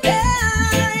and I,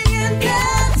 and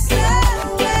that's the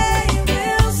way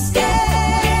we'll stay.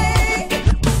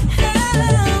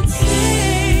 I'll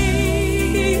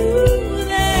take you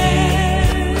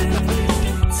there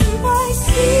to my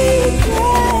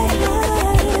secret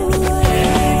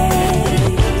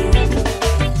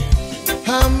hideaway.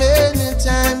 How many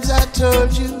times I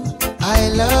told you I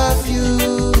love you?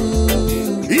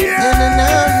 Yeah! And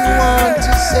now you want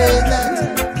to say that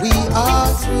we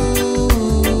are through.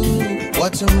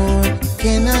 What more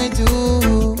can I do?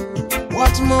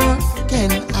 What more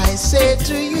can I say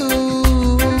to you?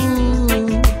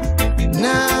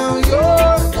 Now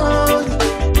you're gone.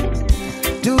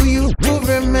 Do you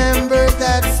remember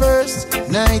that first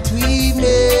night we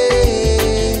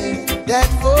met? That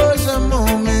was a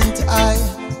moment I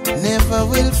never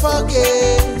will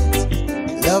forget.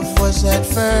 Love was at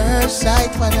first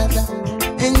sight,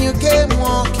 and you came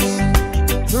walking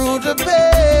through the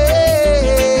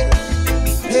pale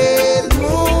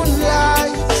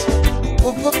moonlight.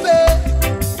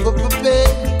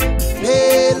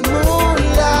 Pale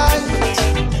moonlight.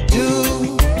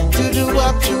 Do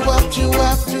wap to wap to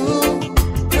wap to.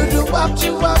 Do wap to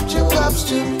wap to wap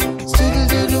to.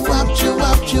 Do wap to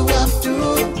wap to wap to.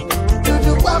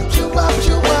 Do wap to wap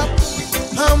to wap.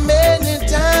 How many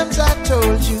times I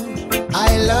told you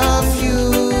I love you,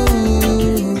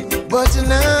 but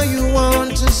now you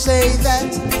want to say that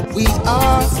we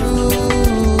are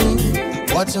through.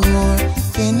 What more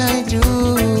can I do?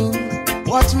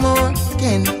 What more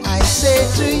can I say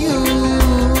to you?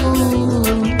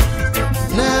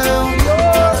 Now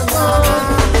you're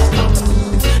gone.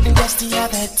 Just the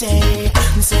other day,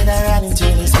 said I ran into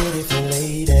this beautiful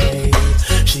lady.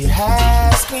 She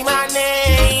asked me my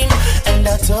name, and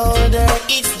I told her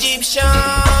it's Egyptian.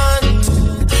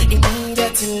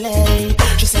 Immediately,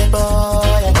 she said, boy,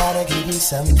 I gotta give you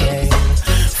something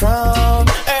from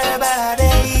her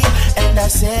body. And I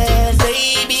said,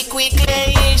 baby,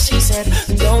 quickly. She said,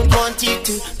 don't want you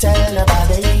to tell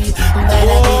nobody, but I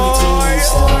give it to you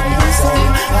so easy.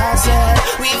 I said,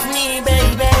 with me,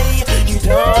 baby, you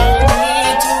don't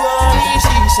need to worry.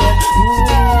 She said,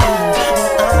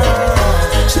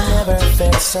 she never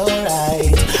felt so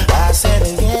right. I said,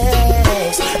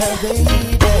 yes, baby,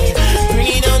 bring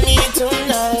it on me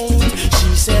tonight. She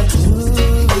said,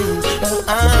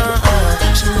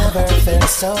 she never felt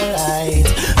so right.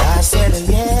 I said,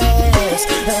 yes,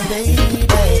 baby,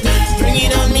 bring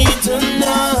it on me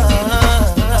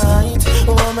tonight.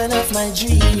 Woman of my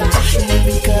dreams, you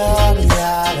become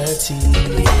reality.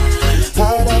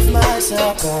 Out of my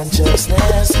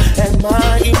subconsciousness and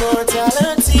my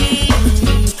immortality.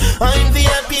 I'm the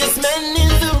happiest man in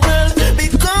the world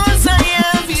because I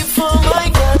have you for my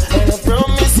girl. And I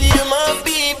promise you, my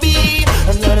baby,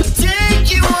 I'm gonna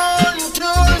take you on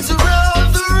tours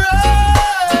around the world.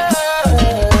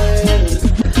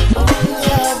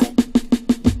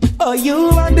 Oh, you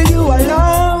and you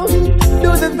alone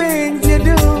do the things you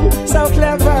do, so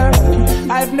clever.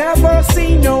 I've never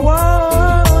seen no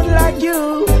one like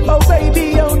you. Oh,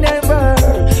 baby, oh, never.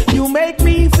 You make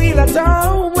me feel at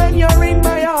home when you're in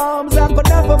my arms. I could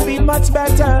never feel much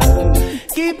better.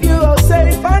 Keep you all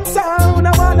safe and sound.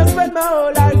 I wanna spend my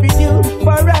whole life with you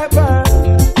forever.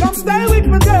 Come stay with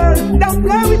me, girl. Don't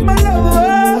play with my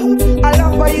love. I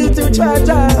love for you to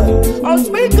treasure. I'll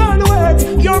speak all the words.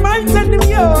 Your mind's and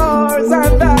yours,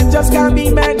 and that just can't be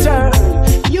measured.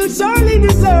 You surely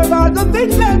deserve all the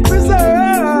things that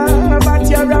preserve at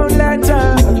your own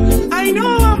letter. I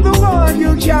know I'm the one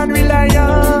you can rely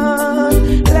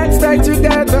on. Let's stay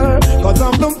together, cause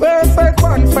I'm the perfect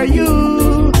one for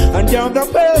you, and you're the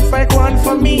perfect one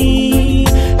for me.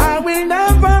 I will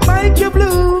never make you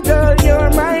blue, girl, you're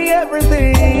my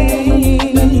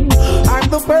everything. I'm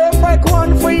the perfect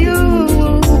one for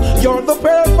you, you're the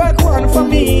perfect one for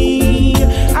me.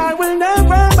 I will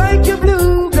never make you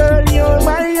blue, girl, you're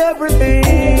my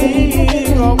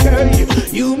everything. Okay,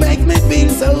 you make me feel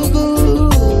so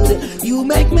good, you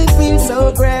make me feel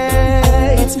so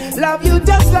great. Love you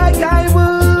just like I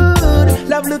would,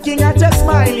 love looking at your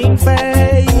smiling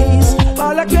face.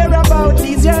 All I care about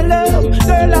is your love,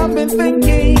 girl. I've been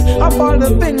thinking of all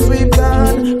the things we've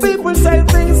done. People say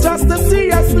things just to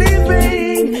see us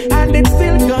living, and it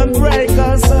still can't break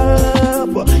us up.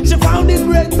 She found it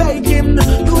breathtaking,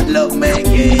 good love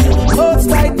making, both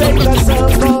sides take us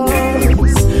up.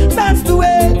 That's the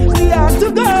way we have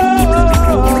to go.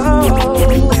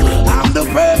 I'm the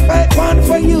perfect one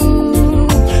for you,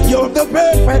 you're the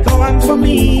perfect one for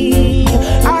me.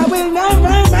 I will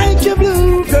never make you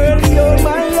blue, girl, you're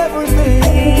my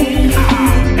everything.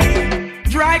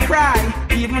 Dry cry,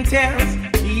 even tears,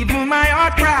 even my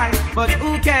heart cries, but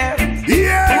who cares?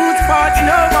 Yeah. Whose fault?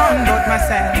 No one but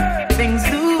myself. Things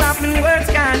do happen, words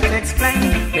can't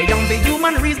explain. Beyond the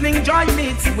human reasoning, joy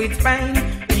meets with pain.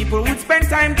 People would spend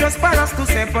time just for us to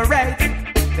separate.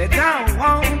 They don't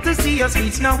want to see us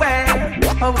reach nowhere.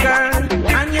 Oh girl,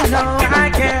 and you know I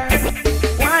care.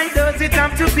 Why does it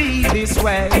have to be this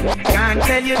way? Can't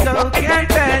tell you go, can't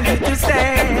tell you to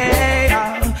stay.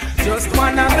 Oh, just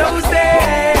one of those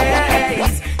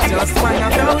days, just one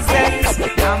of those days.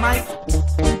 Now my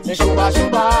Shuba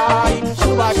shuba,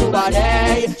 shuba shuba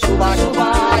day, shuba shuba,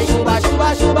 shuba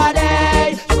shuba shuba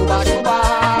day, shuba shuba,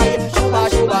 shuba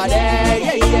shuba day,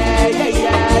 yeah yeah yeah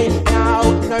yeah. Now,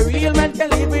 no real man can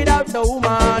live without no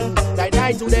woman. Like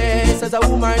night to day, says a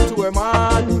woman to her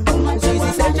man. She's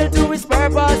essential to his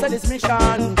purpose and his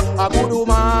mission. A good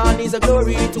woman is a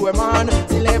glory to her man.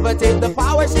 She'll never take the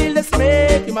power, she'll just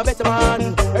make him a better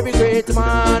man. Every great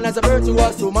man has a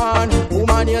virtuous woman.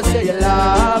 Woman, you say you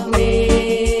love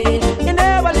me, you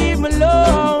never leave me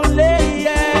lonely,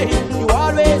 yeah. You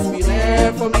always be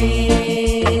there for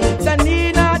me, so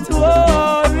need not to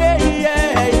worry,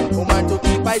 yeah. Woman, to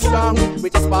keep I strong,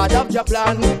 which is part of your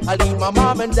plan. I leave my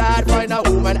mom and dad, find a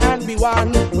woman and be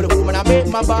one. With a woman I make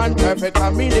my bond, perfect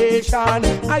combination.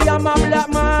 I am a black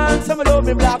man, so I love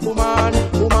me black woman.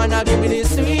 Woman, I give me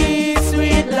this sweet,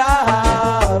 sweet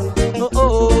love. Oh,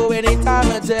 oh, any time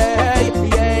of day,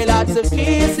 yeah, lots of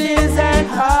kisses and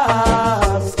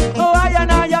hugs. Oh, I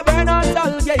and I burn out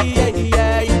all, yeah,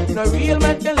 yeah, yeah. No real man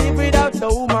man can live without no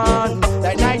woman.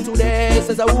 That night to day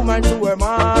says a woman to her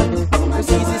man. This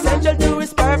is essential to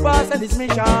his purpose and his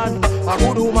mission. A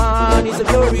good woman is a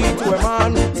glory to her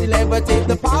man. She'll ever take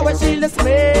the power, she'll just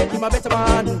make him a better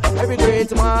man. Every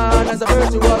great man has a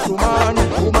virtuous woman.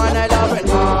 Woman I love and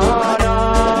honor.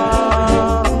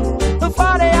 The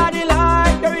father had the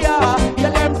light career, the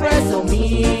Empress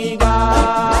Omega.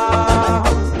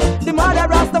 The mother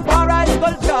Rastafari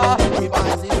culture.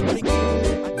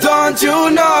 Don't you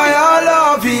know your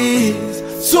love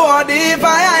is so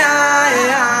divine?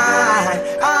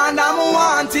 And I'm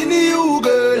wanting you,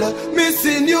 girl,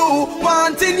 missing you,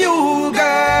 wanting you,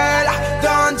 girl.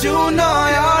 Don't you know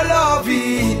your love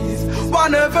is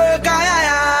one of a kind?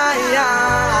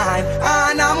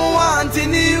 And I'm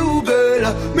wanting you,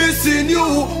 girl, missing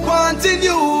you, wanting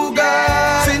you,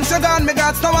 girl. Since you gone, me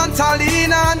got no one to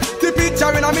lean on. The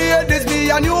picture in my head is me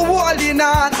and you holding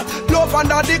on. Love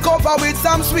under the cover with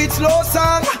some sweet slow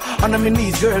song. And I'm in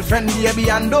his girlfriend, baby,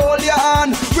 and hold your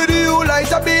hand. With you like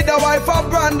to be the wife of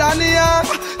Brandon Young.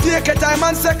 Take your time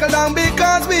and settle down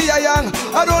because we are young.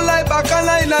 I don't like back and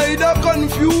line, I the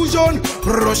confusion.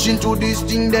 Rush into this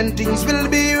thing, then things will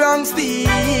be wrong still.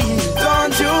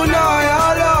 Don't you know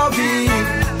your love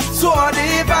is so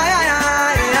divine?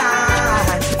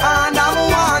 And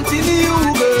I'm wanting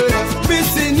you, girl,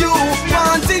 missing you,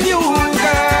 wanting you,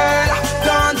 girl.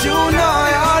 Don't you know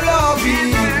your love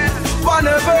is one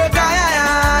of a kind?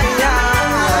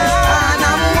 And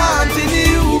I'm wanting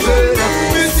you, girl,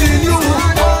 missing you.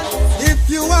 If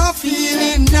you are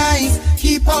feeling nice,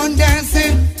 keep on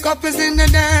dancing. Couples in the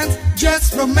dance,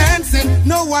 just romancing.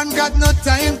 No one got no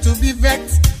time to be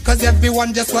vexed, cause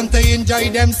everyone just want to enjoy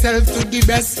themselves to the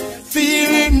best.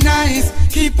 Feeling nice,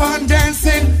 keep on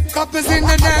dancing. Couples in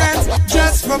the dance,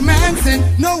 just romancing.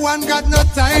 No one got no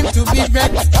time to be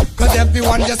vexed, cause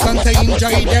everyone just want to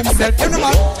enjoy themselves. You know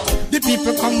what? The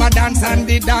people come and dance and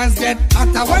the dance get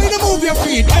hotter. Why you move your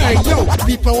feet? Hey, yo,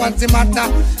 people want the matter.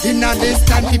 In a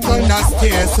distance, people not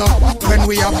stare. So when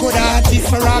we are good artists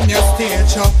for on your stage,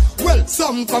 so well,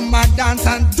 some come and dance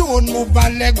and don't move a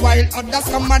leg, while others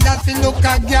come and dance to look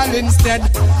a girl instead.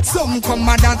 Some come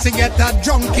and dance to get a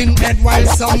drunk in bed, while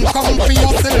some come for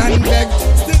hustle and beg.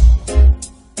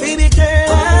 Baby girl,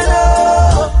 I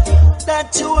know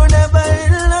that you were never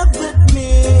in love with me,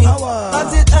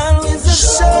 cause it always a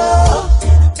show.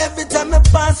 Every time I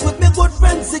pass with me good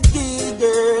friends again,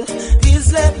 girl,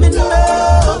 please let me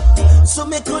know, so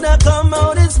me coulda come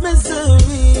out this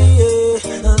misery.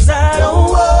 Cause I don't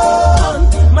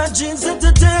want my dreams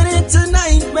to turn into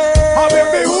nightmares. Oh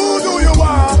baby, who do you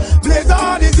want? Blaze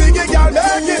all the ziggy girl,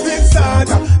 make it instant.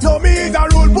 No me the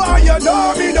rude boy, you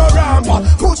know me no ramp.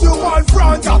 Put you on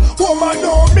front, woman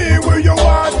know me where you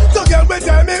want. So girl, me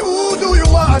tell me who do you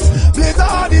want? Blaze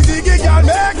all the ziggy girl,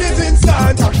 make it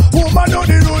instant. Woman know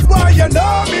the rude boy, you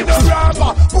know me no ramp.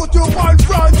 Put you on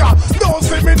front, don't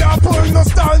see me not pull no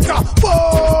stunt,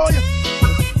 boy.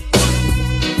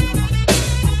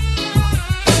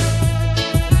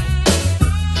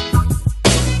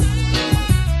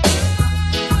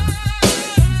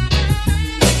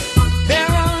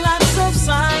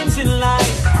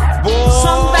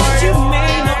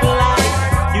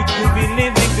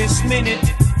 This minute,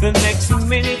 the next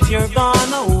minute you're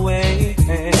gone away.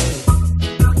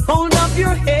 Hold up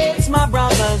your heads, my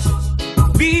brothers.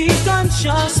 Be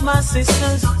conscious, my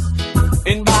sisters.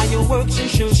 And by your works you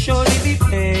shall surely be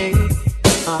paid.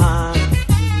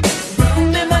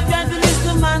 Never try to miss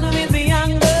the man with the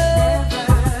anger,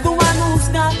 the one who's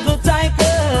got the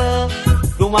tiger,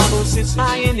 the one who sits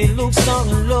high and he looks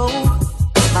down low.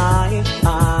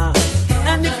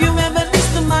 And if you ever miss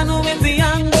the man with the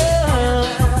anger,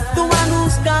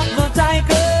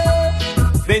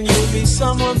 then you'll be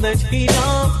someone that he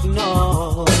don't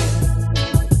know.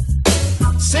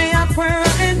 Say a prayer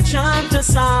and chant a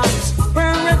psalms.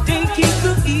 Prayer and keep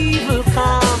the evil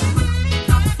calm.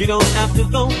 You don't have to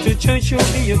go to church,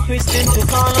 you'll be a Christian to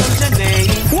call on the name.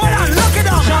 What a look it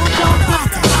up!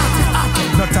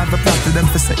 No time to talk to them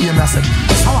for say, yeah, I said,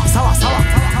 sawa, sawa, sawa.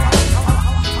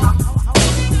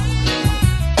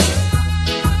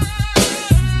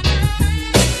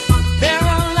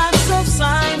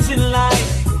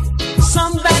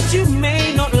 Some that you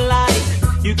may not like.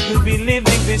 You could be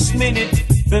living this minute,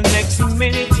 the next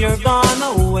minute you're gone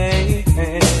away.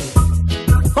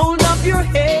 Hold up your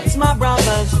heads, my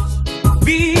brothers.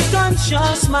 Be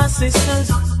conscious, my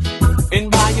sisters. And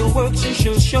by your works you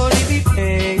shall surely be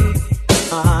paid.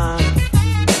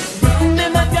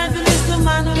 Never try to miss the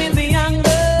man with the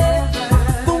anger,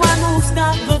 the one who's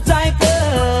got the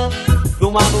tiger, the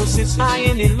one who sits high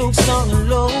and he looks down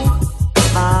low.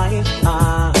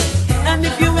 And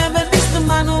if you ever miss the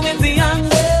man with the anger,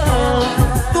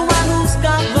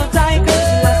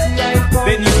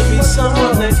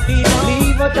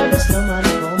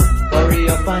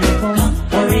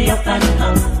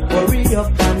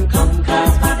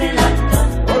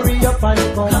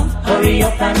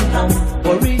 come.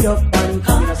 Hurry up and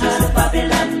come. Cause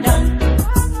Babylon done.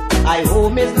 I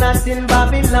home is not in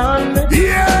Babylon.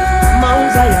 Yeah.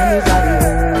 Mount Zion is our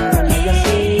home. You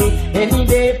see, any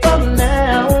day from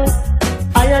now,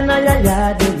 I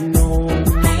didn't know.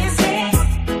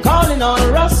 Calling on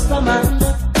Rastaman.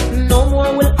 No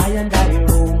more will I and I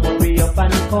roam. Hurry up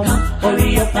and come.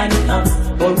 Hurry up and come.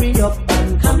 Hurry up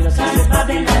and come. Cause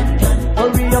Babylon done.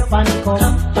 Hurry up and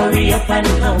come. Hurry up and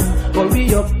come.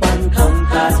 Hurry up and come.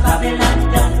 Cause Babylon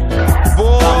done.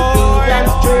 From England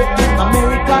straight to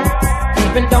America,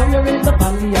 even down here in the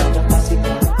valley of the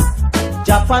Pacific.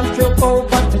 Japan straight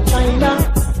over to China.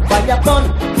 By a gun,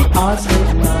 the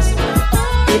all-slave master.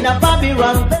 In a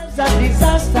Babylon, there's a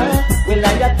disaster. Well, I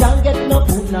can't get no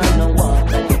food, no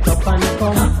water. Get up and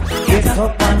come. Get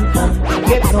up and come.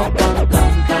 Get up and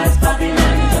come. Cause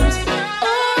Babylon done.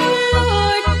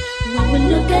 When we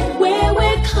look at where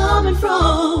we're coming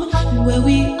from, where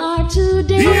we are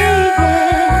today,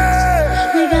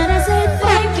 yes, we gotta say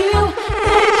thank you,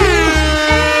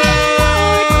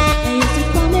 Lord. And you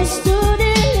promise to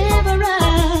deliver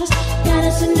us, got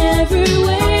us in every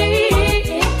way.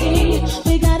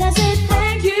 We gotta say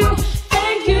thank you,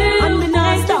 and me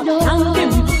not stop. Thank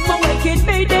him for waking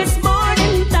me this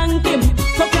morning. Thank him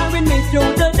for carrying me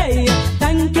through the day.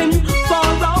 Thank him for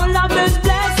all of his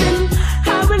blessings. I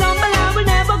will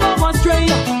never go astray.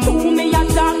 To me, I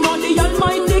talk about the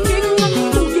Almighty King,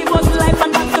 who give us life,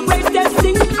 and that's the greatest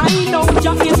thing. I know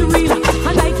Jah is real,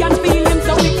 and I can feel him.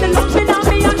 So if the love in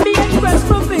me and me express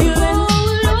my feeling. Oh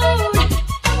Lord,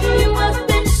 you have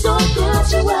been so good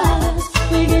to us.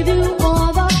 We give you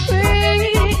all the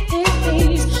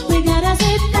praise. We gotta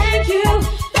say thank you,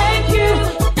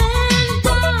 and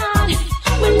God,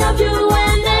 we love you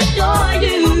and adore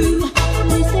you.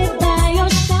 We sit by your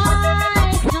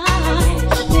side.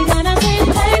 We gotta say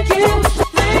thank you.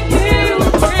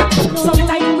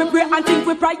 Sometimes we pray and think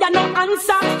we pray and no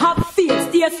answer. Have faith,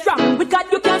 stay strong. With God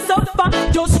you can suffer.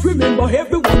 Just remember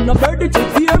everyone a burden to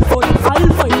fear, but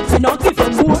Almighty not give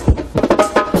them more.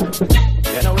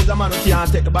 You know, it's a man who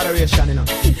can't take the botheration, you know.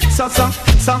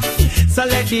 So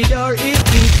let the door is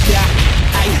deep, yeah.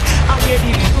 I where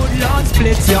the good Lord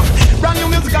splits you. Brand new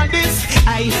music on this.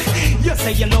 You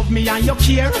say you love me and you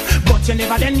care, but you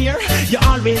never then near. You're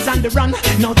always on the run.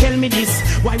 Now tell me this,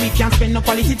 why we can't spend no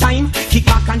quality time? Kick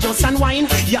back and just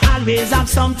unwind. You always have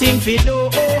something to do.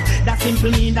 That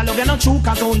simply mean that love you not true,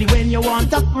 cause only when you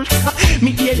want to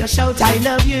me hear you shout I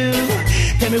love you.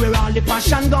 Tell me where all the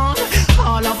passion gone,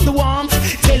 all of the warmth.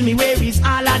 Tell me where is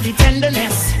all of the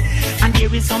tenderness. And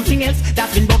there is something else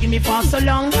that's been bugging me for so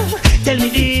long. Tell me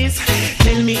this,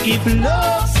 tell me if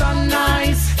love's so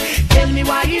nice. Tell me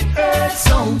why it hurts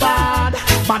so bad.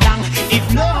 Madang, if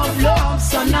love's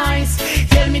so nice.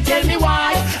 Tell me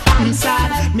why I'm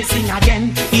sad. Me sing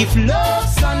again. If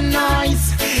love's so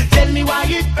nice. Tell me why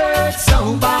it hurts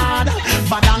so bad.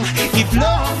 Madang, if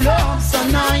love's so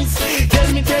nice.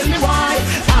 Tell me why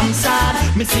I'm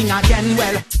sad. Me sing again.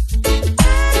 Well,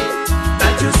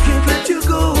 I just can't let you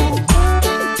go.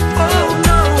 Oh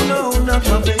no, not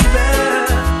my baby.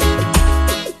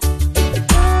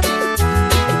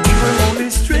 We were only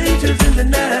strangers in the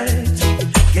night,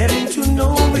 getting to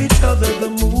know each other. The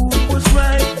mood was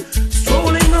right,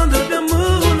 strolling under the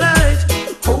moonlight,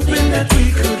 hoping that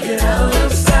we could get out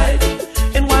of sight.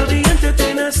 And while the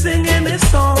entertainer's singing this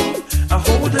song, I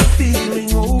hold a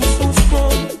feeling oh so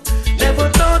strong. Never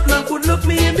thought love would look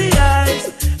me in the eyes.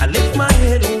 I lift my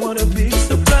head, oh what a big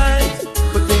surprise.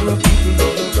 But there are people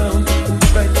all around who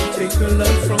try to take her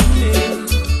love from me.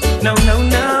 No,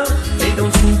 they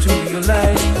don't seem to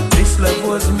realize this love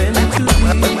was meant to be.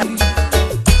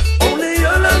 Only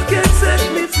your love can set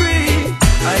me free.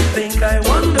 I think I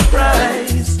won the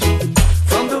prize.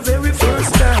 From the very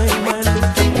first time I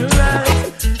looked in your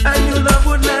eyes, I knew love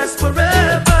would last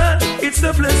forever. It's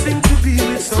a blessing to be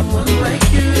with someone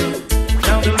like you.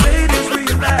 Now the ladies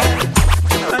realize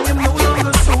I am no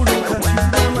longer solo, cause you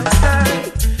by my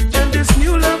side. And this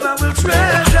new love I will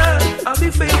treasure. I'll be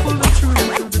faithful and true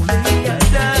to the day I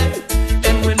die.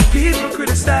 And when people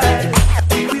criticize,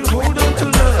 we will hold on to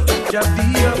love, just be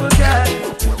our guide.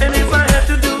 And if I had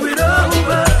to do it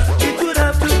over, it would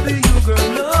have to be you, girl.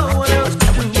 No one else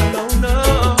could do it, no.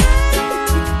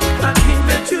 I can't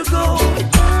let you go.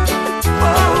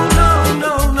 Oh no,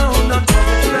 not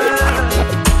forever.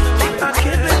 I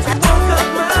can't let you walk up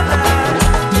my life.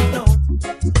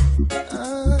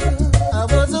 I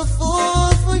was a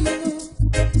fool for you,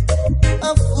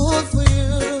 a fool for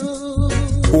you.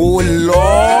 Oh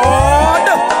Lord!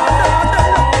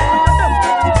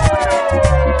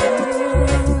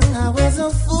 I was a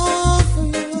fool for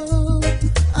you,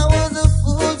 I was a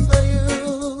fool for you.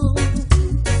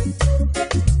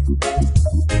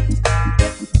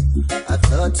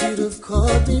 you'd have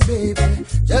called me, baby,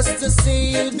 just to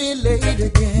see you'd be late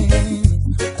again.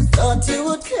 I thought you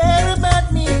would care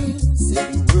about me,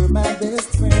 said you were my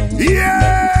best friend.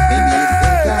 Yeah! Maybe you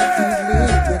think I can't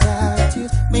live without you.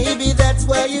 Maybe that's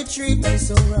why you treat me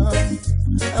so wrong.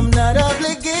 I'm not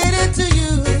obligated to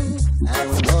you. I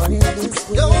was born in this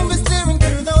way. Don't be staring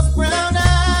through those brown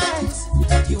eyes.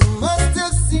 You must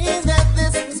have seen that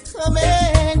this was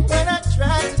coming. When I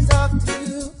tried to talk to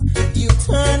you, you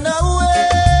turned away.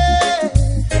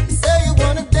 You say you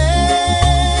wanna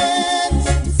dance.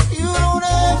 You don't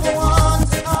ever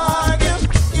want to argue.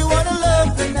 You wanna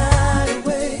love the night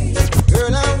away.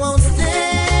 Girl, I won't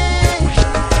stay.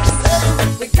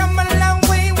 We come a long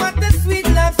way, what a sweet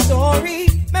love story.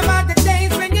 Remember the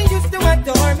days when you used to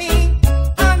adore me.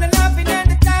 All the loving and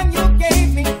the time you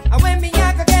gave me. And when me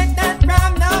I could get that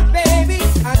from now, baby.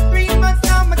 At 3 months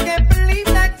now, I can't believe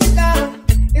that you gone.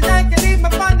 It's like you leave me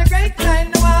upon the great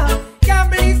line now. Can't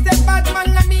believe that bad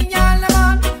man like me all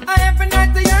alone. I every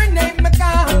night to your name I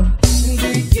call. Do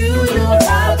you know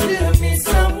how to miss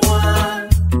someone?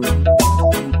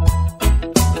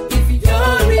 If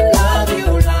you're in love,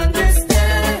 you'll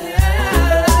understand.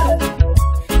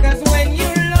 'Cause when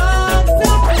you love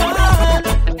someone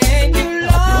and you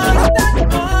lost that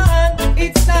one,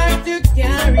 it's hard to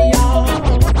carry on.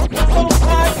 So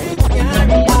hard to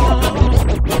carry on.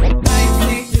 I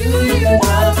say, do you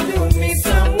have to miss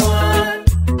someone?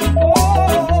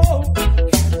 Oh,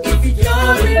 if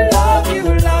you're in love,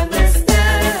 you'll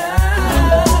understand.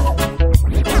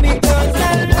 Because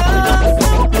I love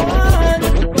someone,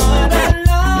 but I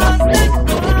lost that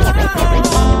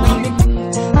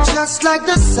one. Just like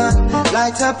the sun,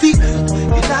 light up the earth,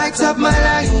 you light up my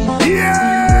life.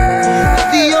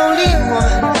 Yeah! The only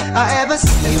one I ever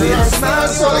see with a smile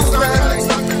so bright.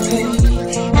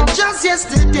 And just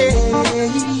yesterday,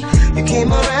 you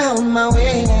came around my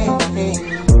way.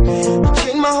 You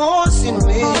changed my horse in a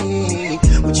way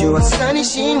with your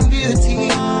astonishing beauty.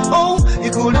 Oh, you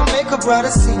couldn't make a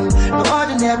brother sing. No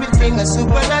ordinary thing, a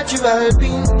supernatural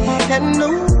being. And no,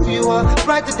 you are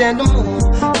brighter than the moon,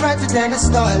 brighter than the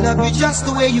star. I love you just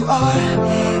the way you are.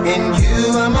 And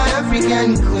you are my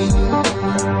African queen,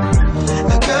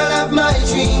 the girl of my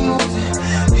dreams.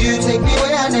 You take me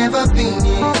where I've never been.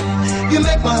 Yeah. You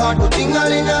make my heart go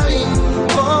ting-a-ling-a-ling.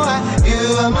 Oh,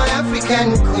 you are my African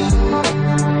queen,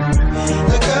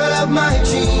 the girl of my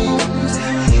dreams.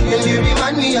 And you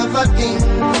remind me of a thing,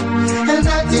 and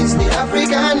that is the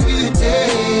African beauty.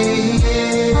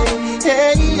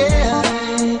 Yeah, yeah.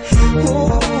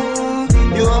 Ooh,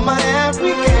 you are my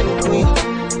African queen.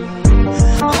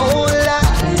 Oh,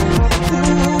 Lord,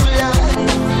 ooh, Lord.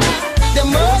 The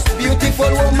most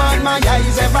beautiful woman my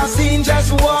eyes ever seen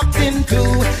just walked into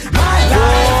my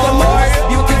life. The most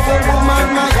beautiful woman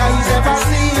my eyes ever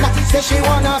seen say she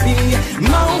wanna be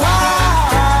my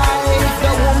wife.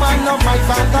 The woman of my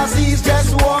fantasies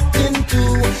just walked into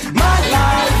my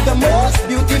life. The most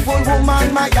beautiful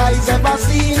woman my eyes ever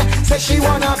seen say she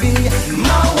wanna be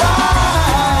my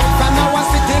wife. And I was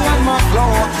sitting on my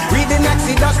floor reading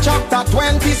Exodus chapter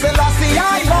 20, Selassie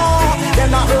I know.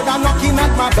 Then I heard her knocking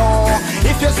at my door.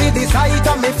 If you see the sight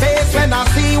of me face when I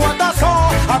see what I saw,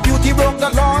 her beauty broke the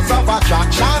laws of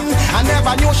attraction. I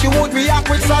never knew she would react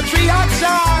with such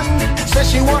reaction. Say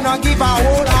she wanna give her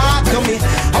whole heart to me.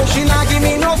 How she not give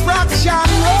me no fraction?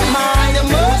 Oh my, the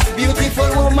most beautiful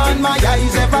woman my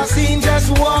eyes ever seen just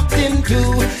walked into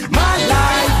my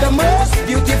life. The most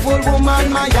beautiful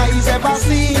woman my eyes ever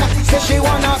seen say she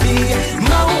wanna be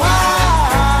my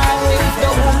wife. The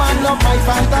woman of my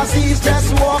fantasies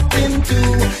just walked into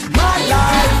my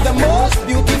life. The most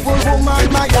beautiful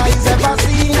woman my eyes ever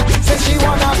seen say she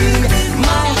wanna be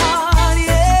my heart,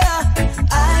 yeah.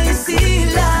 I see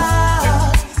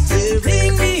love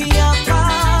tearing me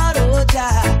apart, oh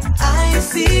God. I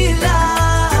see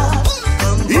love.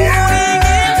 I'm going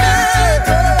in back,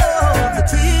 oh, the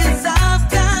tears I've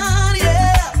got,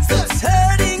 yeah. It's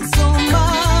hurting so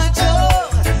much, oh.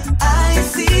 I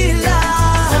see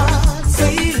love,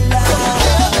 see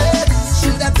love.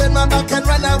 Should I turn my back and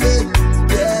run away?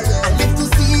 Yeah. I live to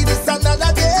see this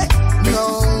another day. No,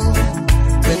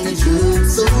 when it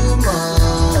hurts so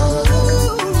much.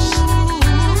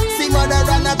 See mother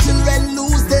and her children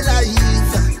lose their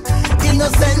life,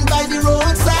 innocent by the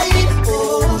roadside.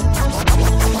 Oh,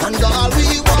 and all we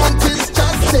want is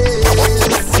justice.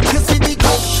 You see the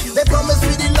good, they promise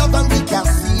me the love and we can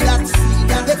see that.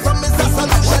 They promise a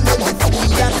solution and we see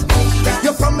that.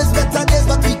 You promise better days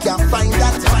but we can't find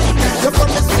that. You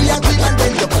promise me a dream and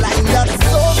then you blind that.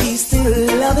 So she's still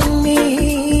loving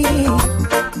me,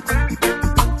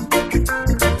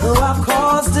 though I've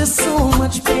caused her so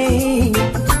much pain.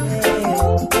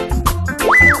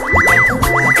 Yeah.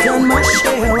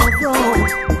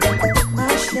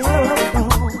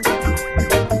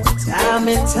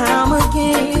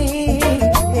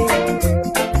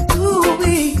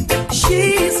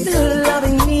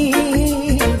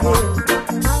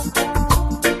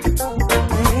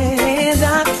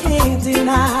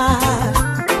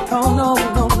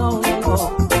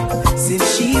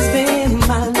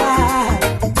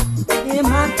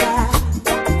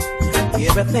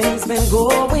 everything's been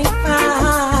going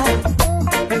fine.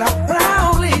 And I'm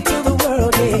proudly to the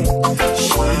world, yeah.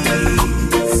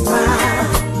 She's my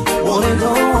one and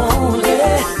only.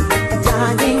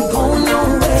 I ain't going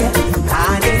nowhere.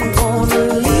 I ain't gonna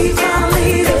leave my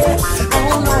lady.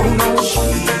 Oh no, no,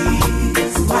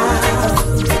 she's my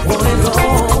one and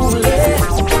only.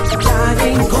 I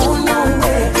ain't going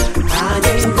nowhere. I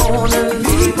ain't gonna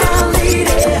leave my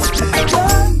lady.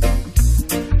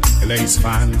 LA's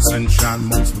fine, sunshine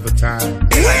most of the time.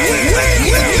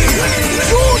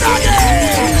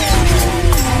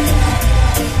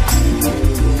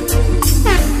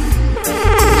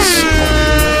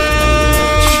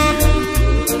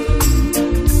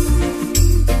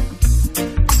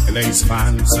 LA's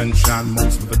fine, sunshine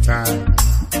most of the time.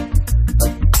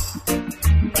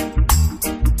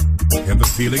 And the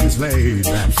feeling is laid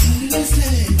back.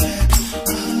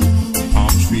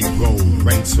 Palm Tree Road,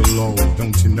 rent so low,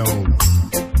 don't you know?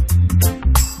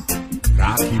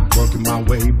 I keep working my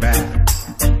way back.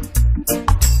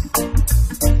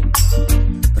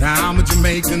 But I'm a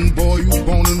Jamaican boy who's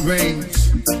born and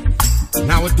raised.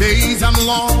 Nowadays I'm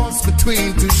lost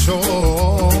between two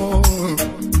shores.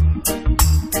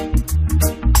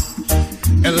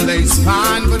 LA's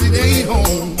fine, but it ain't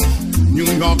home. New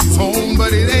York's home,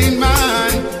 but it ain't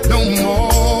mine no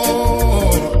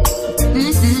more.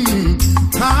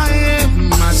 I am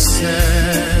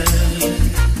myself.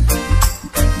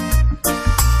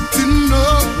 To no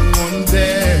one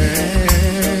there,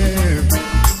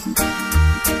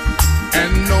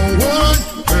 and no one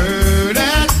heard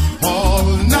at all,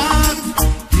 not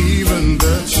even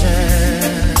the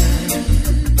chair.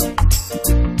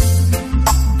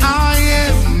 I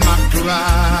am my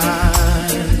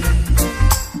pride.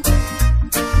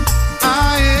 I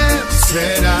am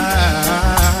said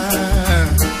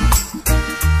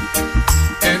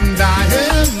and I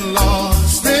am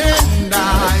lost, and I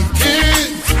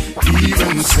can't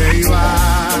even say why.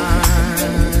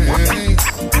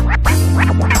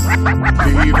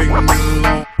 Leaving me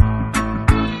alone.